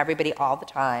everything for everybody all the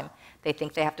time. They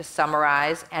think they have to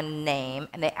summarize and name,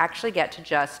 and they actually get to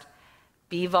just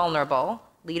be vulnerable,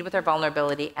 lead with their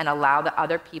vulnerability, and allow the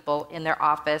other people in their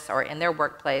office or in their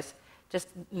workplace,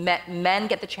 men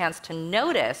get the chance to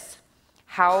notice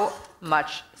how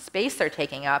much space they're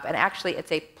taking up, and actually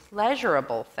it's a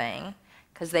pleasurable thing,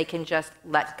 because they can just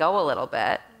let go a little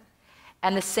bit.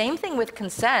 And the same thing with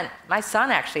consent. My son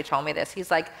actually told me this.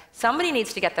 He's like, somebody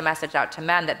needs to get the message out to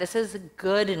men that this is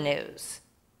good news.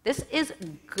 This is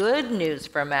good news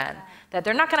for men, that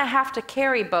they're not going to have to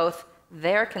carry both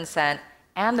their consent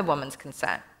and the woman's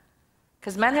consent.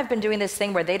 Because men have been doing this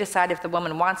thing where they decide if the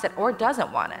woman wants it or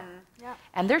doesn't want it.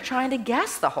 And they're trying to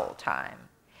guess the whole time.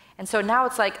 And so now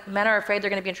it's like men are afraid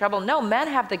they're going to be in trouble. No, men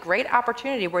have the great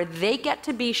opportunity where they get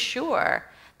to be sure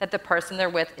that the person they're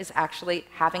with is actually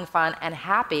having fun and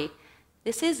happy.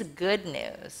 This is good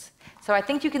news. So I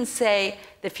think you can say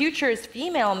the future is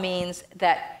female means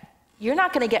that you're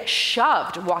not going to get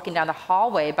shoved walking down the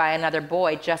hallway by another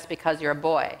boy just because you're a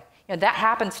boy. That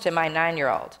happens to my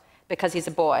 9-year-old because he's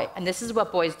a boy. And this is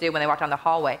what boys do when they walk down the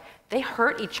hallway. They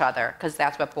hurt each other because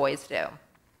that's what boys do.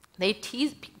 They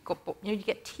tease people. You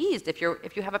get teased if you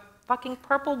have a fucking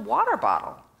purple water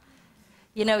bottle.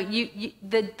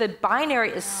 The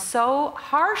binary is so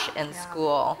harsh in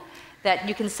school that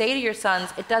you can say to your sons,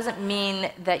 it doesn't mean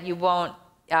that you won't,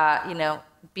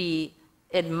 be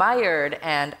admired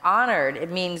and honored.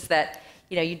 It means that,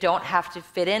 you don't have to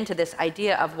fit into this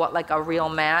idea of what like a real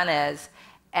man is.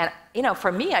 And,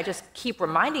 for me, I just keep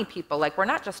reminding people, like, we're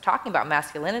not just talking about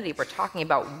masculinity, we're talking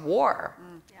about war.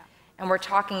 And we're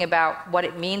talking about what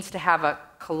it means to have a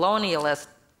colonialist,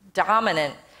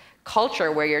 dominant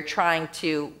culture where you're trying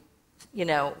to,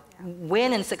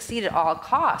 win and succeed at all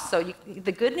costs. So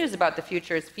the good news about the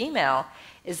future is female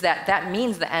is that that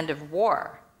means the end of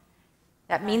war.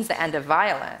 That means the end of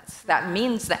violence. That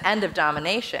means the end of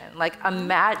domination. Like,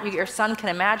 your son can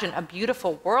imagine a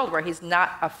beautiful world where he's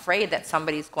not afraid that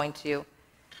somebody's going to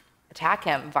attack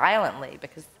him violently,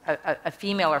 because a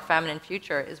female or feminine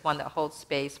future is one that holds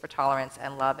space for tolerance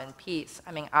and love and peace.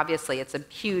 I mean, obviously, it's a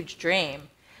huge dream.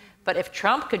 But if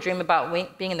Trump could dream about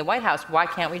being in the White House, why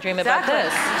can't we dream about this?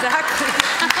 Exactly.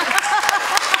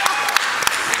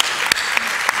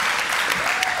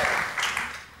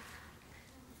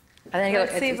 Any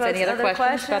other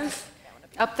questions?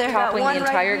 Up there, toppling the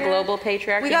entire global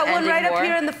patriarchy. We got one right war? Up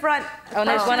here in the front. Oh,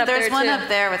 there's one up there too. There's one up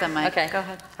there with a mic. Okay, go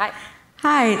ahead. Hi.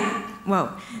 Hi.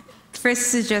 Whoa.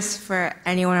 First, this is just for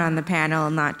anyone on the panel,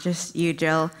 not just you,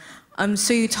 Jill.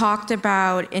 So you talked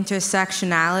about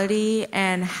intersectionality,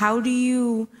 and how do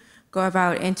you go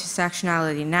about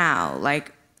intersectionality now?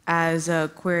 Like, as a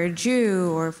queer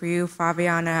Jew, or for you,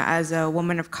 Favianna, as a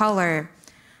woman of color,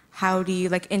 how do you,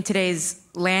 like, in today's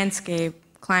landscape,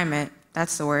 climate,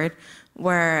 that's the word,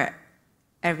 where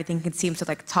everything can seem so,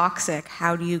 like, toxic,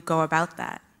 how do you go about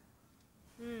that?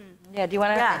 Yeah, do you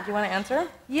want to answer?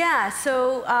 Yeah,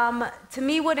 so to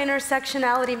me what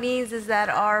intersectionality means is that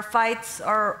our fights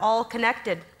are all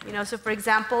connected. You know, so for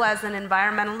example, as an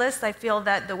environmentalist, I feel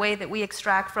that the way that we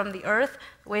extract from the earth,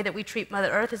 the way that we treat Mother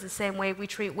Earth is the same way we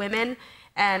treat women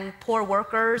and poor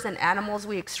workers and animals.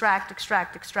 We extract.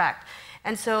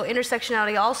 And so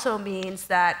intersectionality also means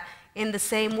that in the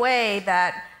same way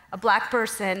that a black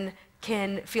person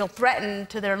can feel threatened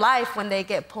to their life when they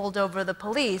get pulled over the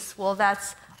police, well,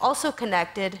 that's also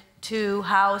connected to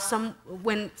how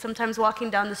sometimes walking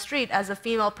down the street as a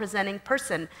female presenting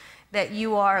person, that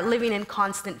you are living in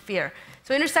constant fear.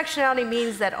 So intersectionality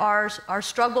means that our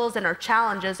struggles and our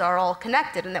challenges are all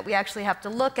connected, and that we actually have to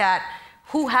look at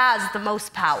who has the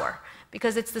most power.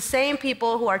 Because it's the same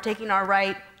people who are taking our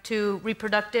right to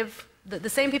the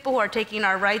same people who are taking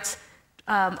our rights,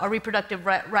 our reproductive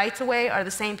rights away, are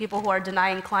the same people who are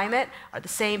denying climate, are the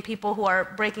same people who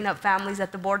are breaking up families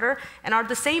at the border, and are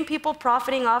the same people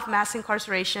profiting off mass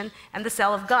incarceration and the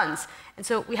sale of guns. And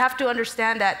so we have to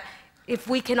understand that if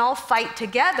we can all fight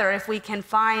together, if we can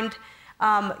find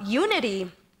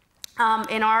unity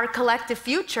in our collective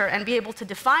future and be able to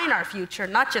define our future,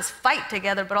 not just fight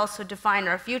together, but also define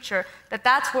our future,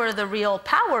 that's where the real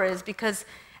power is. Because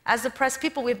as oppressed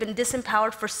people, we've been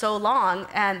disempowered for so long,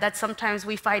 and that sometimes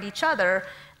we fight each other,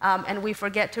 and we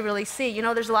forget to really see. You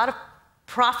know, there's a lot of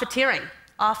profiteering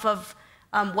off of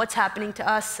what's happening to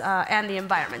us and the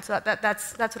environment. So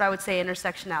that's what I would say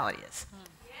intersectionality is.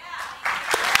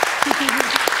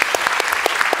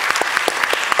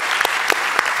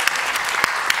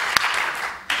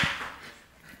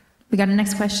 We got a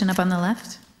next question up on the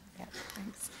left. Yeah,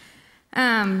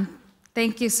 thanks.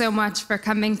 Thank you so much for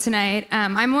coming tonight.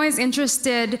 I'm always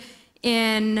interested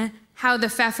in how the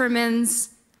Pfeffermans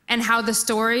and how the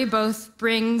story both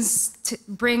brings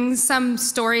some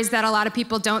stories that a lot of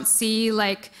people don't see,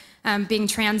 like being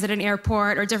trans at an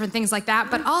airport or different things like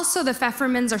that, but also the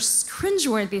Pfeffermans are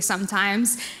cringeworthy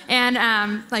sometimes, and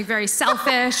like very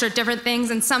selfish or different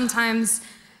things, and sometimes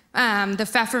the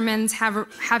Pfeffermans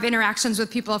have interactions with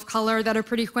people of color that are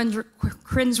pretty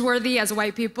cringeworthy as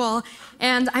white people.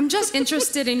 And I'm just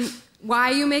interested in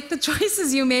why you make the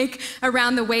choices you make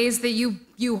around the ways that you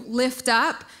lift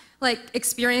up like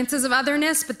experiences of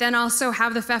otherness, but then also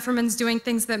have the Pfeffermans doing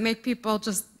things that make people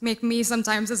just make me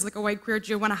sometimes as like a white queer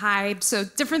Jew want to hide. So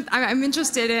different, I'm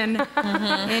interested in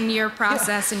in your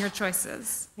process and your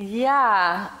choices.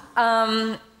 Yeah.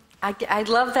 I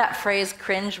love that phrase,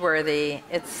 cringeworthy.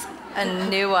 It's a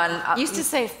new one. Used to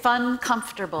say fun,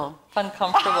 comfortable. Fun,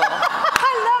 comfortable.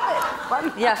 I love it.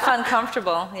 Fun. Yeah, fun,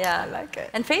 comfortable. Yeah. I like it.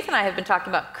 And Faith and I have been talking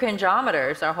about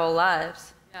cringeometers our whole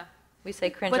lives. Yeah. We say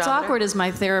cringeometer. What's awkward is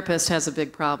my therapist has a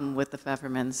big problem with the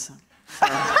Pfeffermans. So.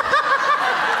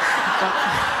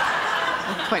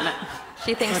 Quite not.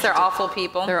 She thinks they're awful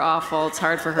people. They're awful. It's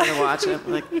hard for her to watch it.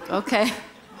 Like, okay.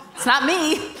 It's not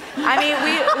me. I mean,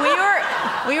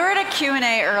 we were at a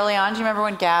Q&A early on. Do you remember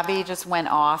when Gabby just went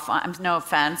off, no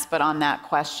offense, but on that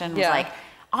question, was like,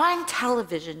 on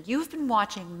television, you've been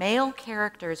watching male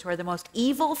characters who are the most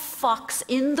evil fucks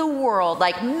in the world,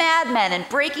 like Mad Men and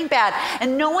Breaking Bad,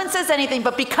 and no one says anything,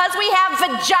 but because we have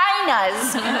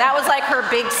vaginas, that was like her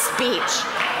big speech.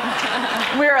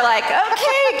 We were like,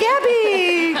 okay,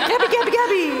 Gabby.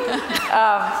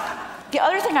 The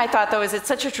other thing I thought, though, is it's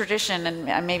such a tradition,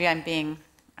 and maybe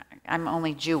I'm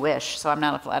only Jewish, so I'm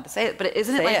not allowed to say it, but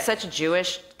isn't it like such a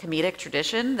Jewish comedic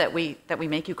tradition that we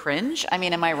make you cringe? I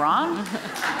mean, am I wrong?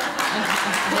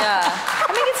 Yeah.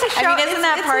 I mean, it's a show. I mean, isn't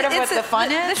that part of what the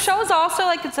fun is? The show is also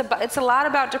like, it's a lot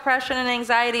about depression and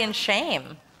anxiety and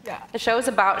shame. Yeah. The show's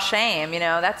about shame, you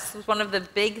know. That's one of the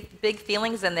big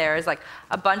feelings in there is like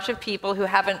a bunch of people who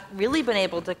haven't really been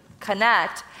able to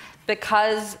connect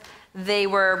because they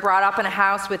were brought up in a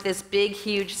house with this big,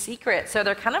 huge secret. So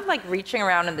they're kind of like reaching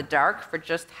around in the dark for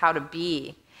just how to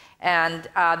be. And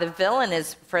the villain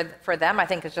is, for them, I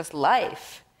think, is just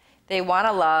life. They want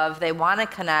to love, they want to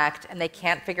connect, and they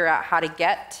can't figure out how to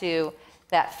get to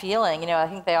that feeling. You know, I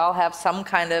think they all have some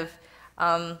kind of,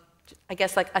 I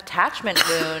guess, like attachment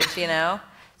wounds, you know?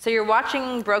 So you're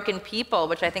watching broken people,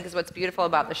 which I think is what's beautiful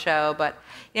about the show. But,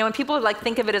 you know, when people like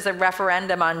think of it as a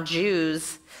referendum on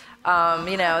Jews,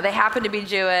 you know, they happen to be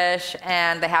Jewish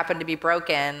and they happen to be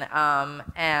broken.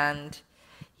 And,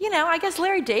 you know, I guess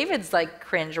Larry David's like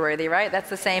cringeworthy, right? That's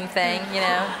the same thing, you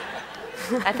know?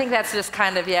 I think that's just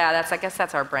kind of, yeah, I guess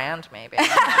that's our brand, maybe.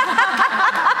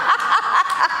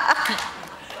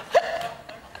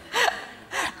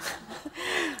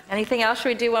 Anything else? Should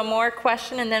we do one more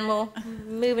question and then we'll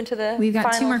move into the We've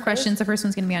got two more phase? questions. The first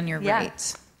one's going to be on your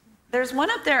right. There's one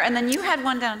up there, and then you had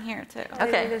one down here, too.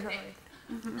 Okay.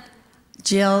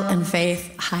 Jill and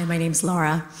Faith, hi, my name's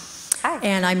Laura. Hi.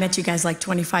 And I met you guys like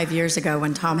 25 years ago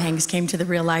when Tom Hanks came to the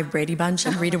Real Live Brady Bunch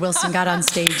and Rita Wilson got on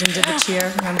stage and did the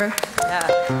cheer, remember?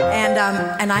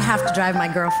 Yeah. And I have to drive my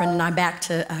girlfriend and I back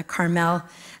to Carmel.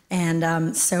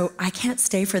 And so I can't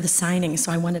stay for the signing, so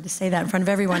I wanted to say that in front of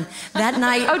everyone. That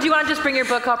night... Oh, do you want to just bring your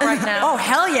book up right now? Oh,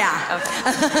 hell yeah.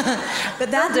 Okay.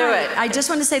 But that do night, it. I just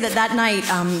want to say that night,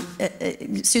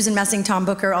 Susan Messing, Tom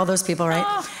Booker, all those people, right?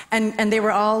 Oh. And they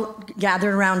were all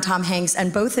gathered around Tom Hanks,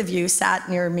 and both of you sat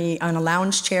near me on a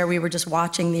lounge chair. We were just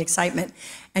watching the excitement.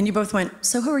 And you both went,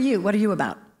 so who are you? What are you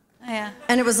about? Yeah.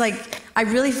 And it was like, I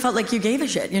really felt like you gave a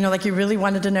shit, you know, like you really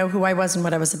wanted to know who I was and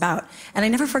what I was about. And I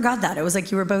never forgot that. It was like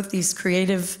you were both these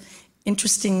creative,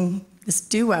 interesting, this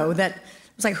duo that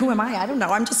was like, who am I? I don't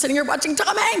know. I'm just sitting here watching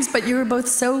Tom Hanks. But you were both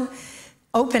so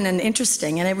open and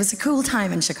interesting. And it was a cool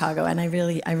time in Chicago. And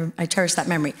I cherish that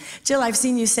memory. Jill, I've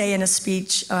seen you say in a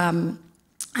speech, I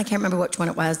can't remember which one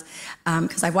it was,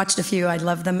 because I watched a few. I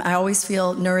love them. I always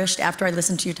feel nourished after I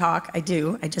listen to you talk. I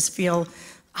do. I just feel...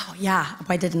 Oh, yeah,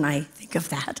 why didn't I think of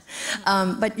that?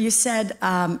 But you said,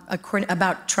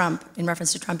 about Trump, in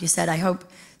reference to Trump, you said, I hope,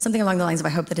 something along the lines of,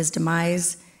 I hope that his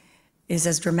demise is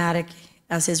as dramatic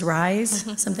as his rise,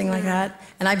 something like that.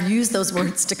 And I've used those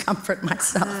words to comfort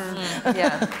myself.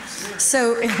 Yeah.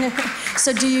 So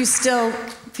do you still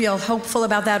feel hopeful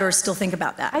about that or still think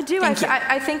about that? I do.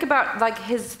 I think about like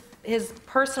his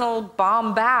personal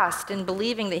bombast in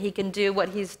believing that he can do what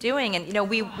he's doing. And, you know,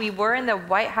 we were in the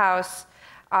White House.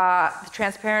 The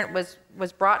Transparent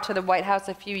was brought to the White House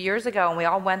a few years ago, and we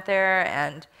all went there,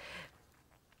 and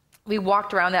we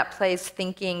walked around that place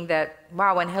thinking that,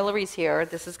 wow, when Hillary's here,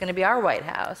 this is going to be our White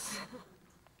House.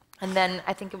 And then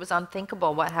I think it was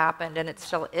unthinkable what happened, and it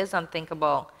still is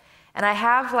unthinkable. And I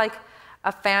have like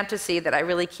a fantasy that I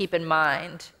really keep in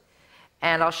mind,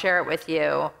 and I'll share it with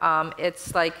you.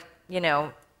 It's like, you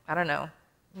know, I don't know,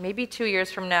 maybe 2 years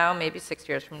from now, maybe 6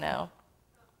 years from now.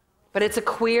 But it's a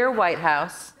queer White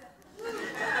House.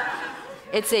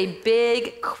 It's a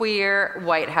big queer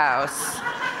White House.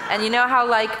 And you know how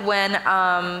like when,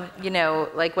 you know,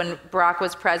 like when Barack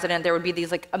was president, there would be these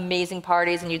like amazing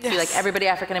parties and you'd see like everybody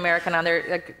African American on their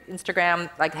like, Instagram,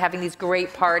 like having these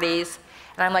great parties.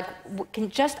 And I'm like, can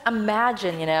just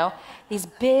imagine, you know, these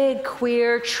big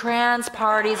queer trans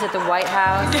parties at the White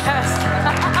House.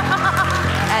 Yes.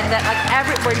 And that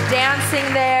like we're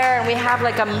dancing there, and we have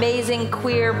like amazing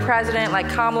queer president, like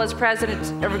Kamala's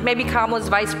president, or maybe Kamala's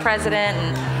vice president,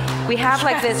 and we have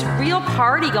like this real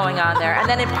party going on there. And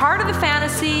then in part of the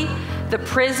fantasy, the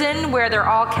prison where they're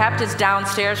all kept is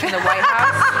downstairs from the White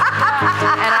House,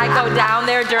 and I go down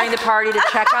there during the party to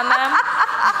check on them.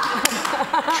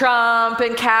 Trump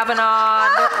and Kavanaugh,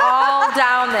 they're all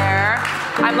down there.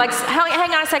 I'm like,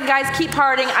 hang on a second, guys, keep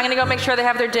partying. I'm gonna go make sure they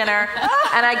have their dinner.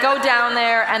 And I go down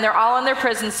there, and they're all in their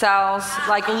prison cells,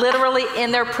 like literally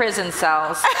in their prison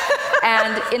cells.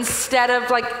 And instead of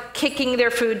like kicking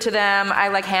their food to them, I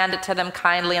like hand it to them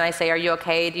kindly, and I say, "Are you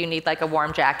okay? Do you need like a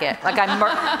warm jacket?" Like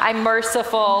I'm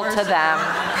merciful to them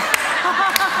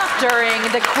during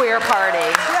the queer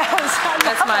party.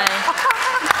 That's my.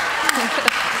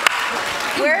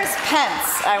 Where's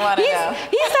Pence? I want to know.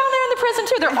 He's down there in the prison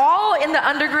too. They're all in the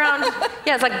underground.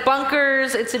 Yeah, it's like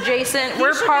bunkers. It's adjacent.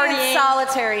 We're partying. Be in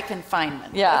solitary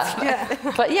confinement. Yeah.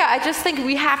 But yeah, I just think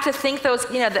we have to think those,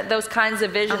 you know, those kinds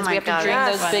of visions. We have to dream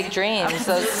those big dreams.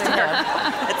 Those, you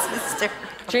know,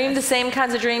 dream the same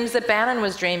kinds of dreams that Bannon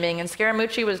was dreaming and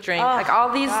Scaramucci was dreaming. Like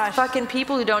all these fucking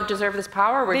people who don't deserve this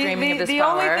power were dreaming of this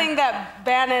power. The only thing that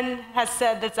Bannon has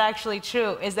said that's actually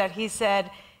true is that he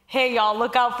said hey, y'all,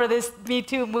 look out for this Me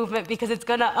Too movement because it's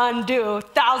going to undo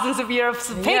thousands of years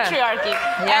of patriarchy.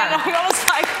 Yeah. And I was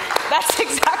like, that's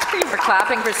exactly We're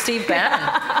clapping for Steve Bannon.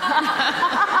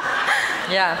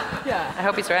 Yeah. I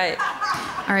hope he's right.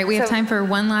 All right, we have time for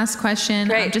one last question.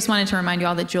 Great. I just wanted to remind you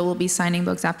all that Jill will be signing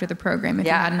books after the program if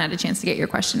you hadn't had a chance to get your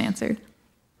question answered.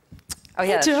 Oh,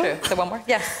 yeah, that's true. So one more?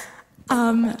 Yes.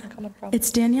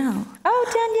 It's Danielle.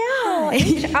 Oh,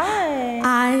 Danielle. Hi.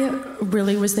 I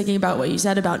really was thinking about what you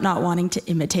said about not wanting to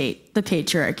imitate the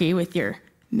patriarchy with your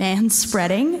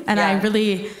man-spreading. And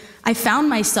I found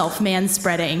myself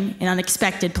man-spreading in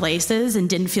unexpected places and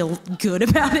didn't feel good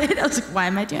about it. I was like, why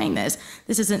am I doing this?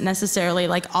 This isn't necessarily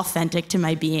like authentic to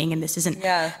my being, and this isn't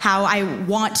how I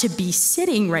want to be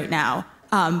sitting right now.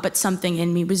 But something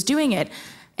in me was doing it.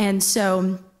 And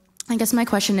so I guess my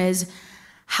question is,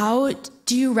 how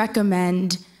do you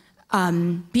recommend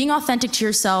being authentic to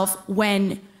yourself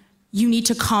when you need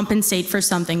to compensate for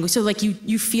something? So like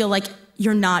you feel like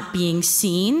you're not being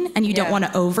seen and you don't want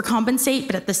to overcompensate,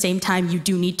 but at the same time you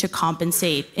do need to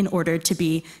compensate in order to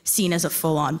be seen as a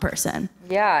full-on person.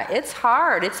 Yeah, it's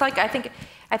hard. It's like I think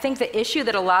the issue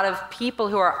that a lot of people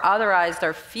who are otherized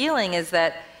are feeling is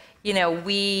that,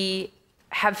 we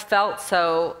have felt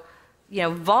so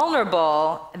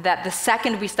vulnerable that the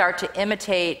second we start to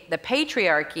imitate the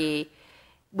patriarchy,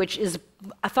 which is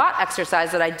a thought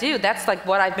exercise that I do, that's like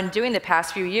what I've been doing the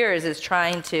past few years, is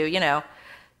trying to,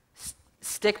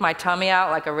 stick my tummy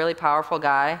out like a really powerful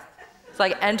guy. It's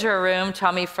like enter a room,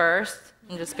 tummy first,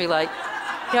 and just be like,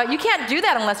 you can't do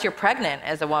that unless you're pregnant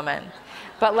as a woman.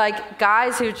 But like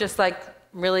guys who just like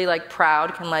really like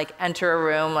proud can like enter a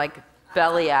room like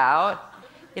belly out.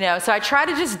 So I try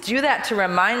to just do that to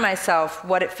remind myself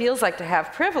what it feels like to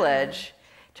have privilege,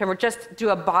 to just do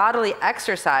a bodily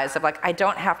exercise of like, I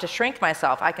don't have to shrink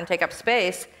myself, I can take up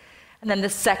space. And then the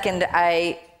second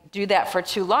I do that for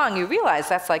too long, you realize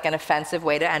that's like an offensive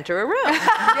way to enter a room.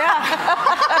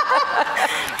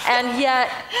 And yet,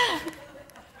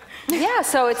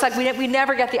 so it's like we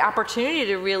never get the opportunity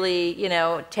to really,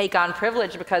 take on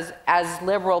privilege because as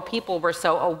liberal people, we're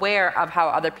so aware of how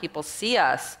other people see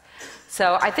us.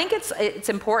 So I think it's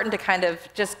important to kind of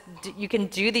just, you can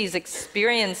do these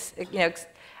experience,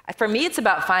 for me it's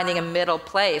about finding a middle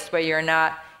place where you're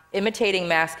not imitating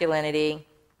masculinity,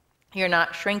 you're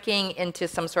not shrinking into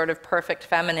some sort of perfect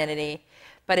femininity,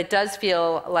 but it does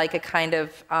feel like a kind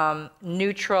of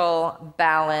neutral,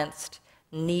 balanced,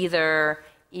 neither,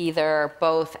 either,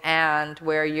 both, and,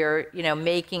 where you're,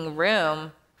 making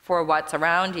room for what's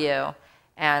around you.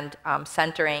 And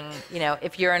centering,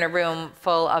 if you're in a room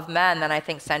full of men, then I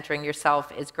think centering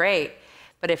yourself is great.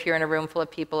 But if you're in a room full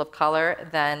of people of color,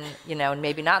 then,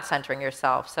 maybe not centering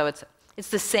yourself. So it's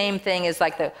the same thing as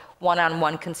like the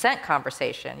one-on-one consent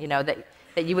conversation, that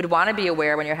you would want to be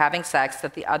aware when you're having sex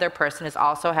that the other person is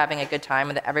also having a good time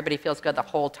and that everybody feels good the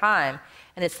whole time.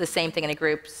 And it's the same thing in a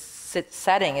group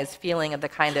setting, is feeling of the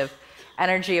kind of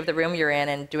energy of the room you're in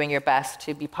and doing your best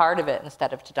to be part of it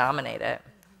instead of to dominate it,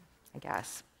 I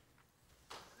guess.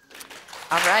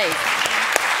 All right.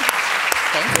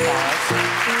 Thank you, guys.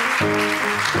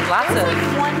 Lots of...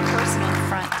 like one person in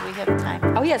front. Do we have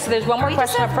time? Oh, yeah, so there's one more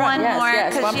question up front. One more,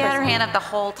 yes, because she had her hand up the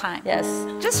whole time. Yes.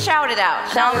 Just shout it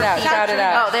out. Shout it out, shout it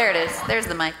out. Oh, there it is. There's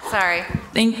the mic. Sorry.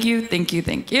 Thank you.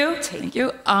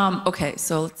 Okay,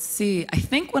 so let's see. I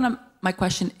think my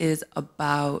question is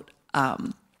about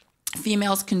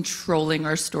females controlling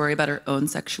our story about our own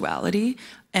sexuality.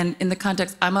 And in the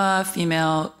context, I'm a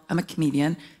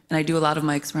comedian, and I do a lot of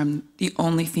mics where I'm the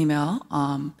only female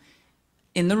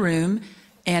in the room.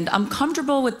 And I'm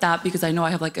comfortable with that because I know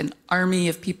I have like an army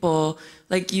of people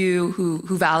like you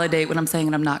who validate what I'm saying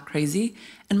and I'm not crazy.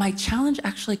 And my challenge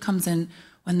actually comes in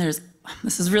when this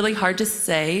is really hard to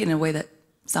say in a way that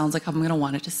sounds like how I'm gonna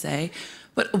want it to say,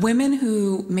 but women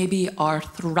who maybe are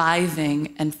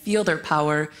thriving and feel their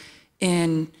power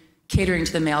in catering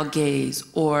to the male gaze,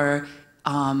 or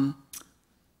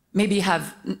maybe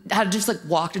have just like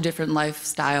walked a different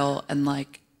lifestyle, and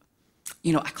like,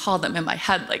 I call them in my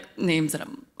head like names that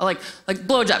I'm like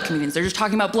blowjob comedians. They're just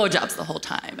talking about blowjobs the whole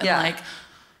time. And like,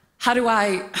 how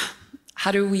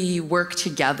do we work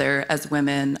together as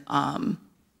women when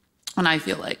I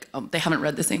feel like they haven't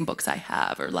read the same books I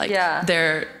have, or like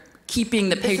they're keeping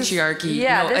the patriarchy,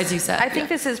 as you said. I think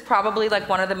this is probably like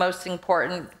one of the most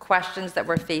important questions that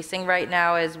we're facing right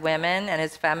now as women and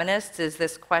as feminists, is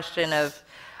this question of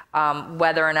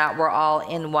whether or not we're all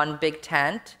in one big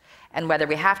tent, and whether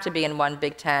we have to be in one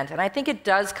big tent. And I think it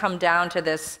does come down to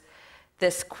this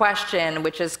question,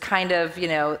 which is kind of,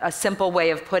 a simple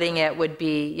way of putting it would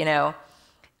be,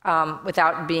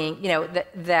 without being,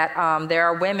 that there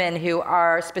are women who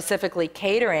are specifically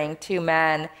catering to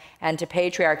men and to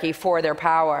patriarchy for their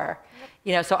power.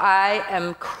 So I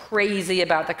am crazy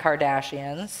about the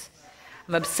Kardashians.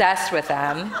 I'm obsessed with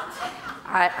them.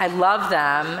 I love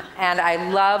them, and I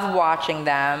love watching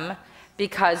them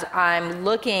because I'm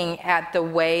looking at the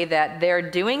way that they're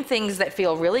doing things that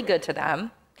feel really good to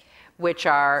them, which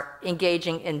are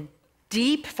engaging in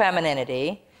deep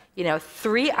femininity,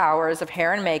 3 hours of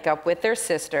hair and makeup with their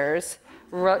sisters,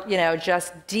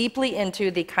 just deeply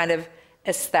into the kind of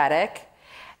aesthetic.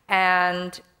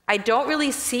 And I don't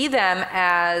really see them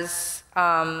as,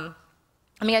 I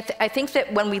think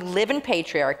that when we live in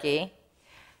patriarchy,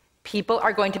 people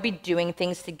are going to be doing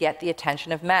things to get the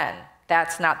attention of men.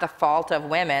 That's not the fault of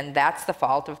women, that's the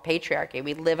fault of patriarchy.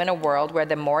 We live in a world where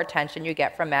the more attention you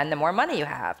get from men, the more money you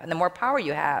have and the more power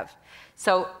you have.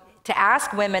 So to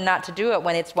ask women not to do it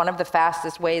when it's one of the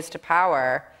fastest ways to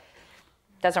power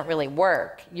doesn't really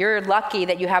work. You're lucky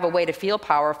that you have a way to feel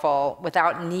powerful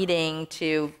without needing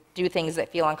to do things that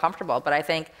feel uncomfortable. But I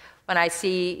think when I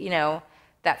see,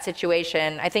 that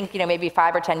situation, I think, maybe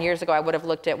 5 or 10 years ago, I would have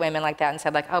looked at women like that and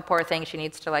said, oh, poor thing, she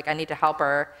needs to, I need to help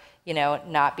her,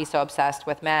 not be so obsessed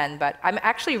with men. But I'm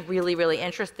actually really, really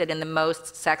interested in the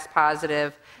most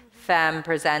sex-positive,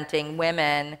 femme-presenting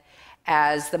women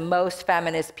as the most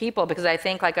feminist people, because I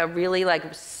think a really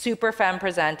super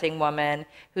femme-presenting woman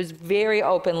who's very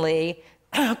openly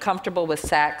comfortable with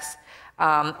sex,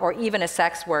 or even a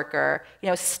sex worker,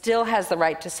 still has the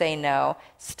right to say no,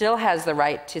 still has the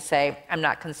right to say, I'm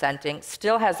not consenting,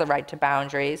 still has the right to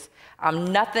boundaries.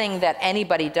 Nothing that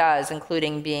anybody does,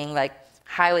 including being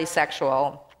highly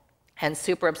sexual and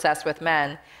super obsessed with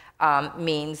men,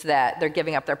 means that they're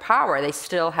giving up their power. They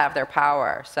still have their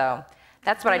power. So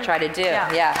that's what I try to do.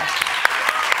 Yeah.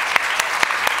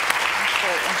 That's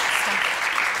really interesting.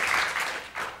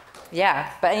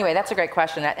 Yeah, but anyway, that's a great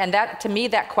question. And that, to me,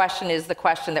 that question is the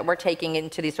question that we're taking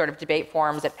into these sort of debate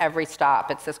forums at every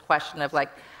stop. It's this question of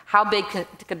how big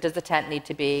does the tent need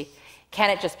to be? Can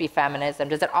it just be feminism?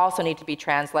 Does it also need to be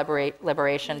trans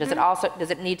liberation? Does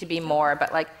it need to be more?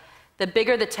 But the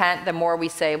bigger the tent, the more we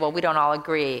say, well, we don't all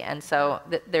agree. And so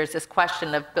there's this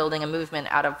question of building a movement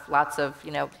out of lots of,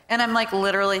 And I'm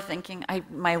literally thinking,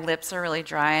 my lips are really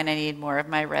dry and I need more of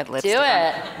my red lipstick. Do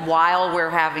it. While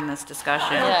we're having this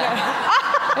discussion. Yeah.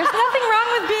 There's nothing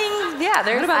wrong with being,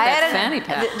 what about that fanny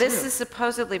pack? This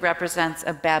supposedly represents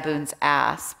a baboon's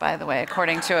ass, by the way,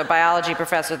 according to a biology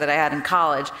professor that I had in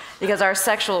college, because our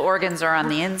sexual organs are on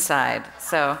the inside,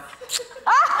 so.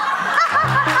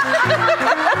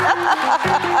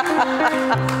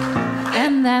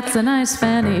 And that's a nice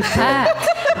fanny pack.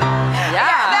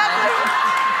 Yeah.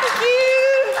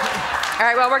 All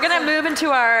right, well, we're going to move into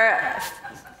our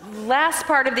last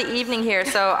part of the evening here.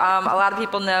 So a lot of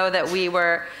people know that we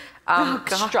were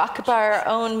struck by our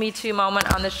own Me Too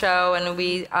moment on the show, and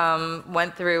we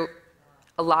went through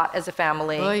a lot as a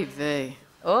family. Oy vey.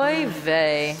 Oy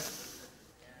vey.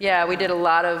 Yeah, we did a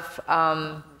lot of...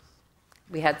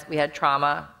 We had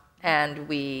trauma, and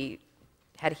we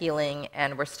had healing,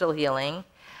 and we're still healing.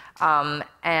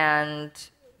 And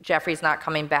Jeffrey's not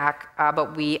coming back,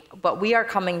 but we are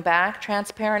coming back.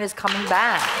 Transparent is coming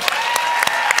back.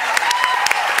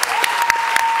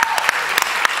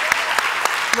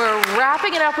 We're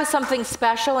wrapping it up with something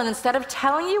special, and instead of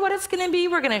telling you what it's going to be,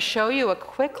 we're going to show you a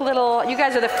quick little. You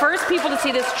guys are the first people to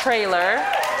see this trailer.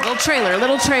 Little trailer.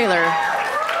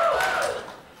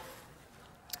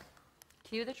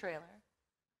 Cue the trailer.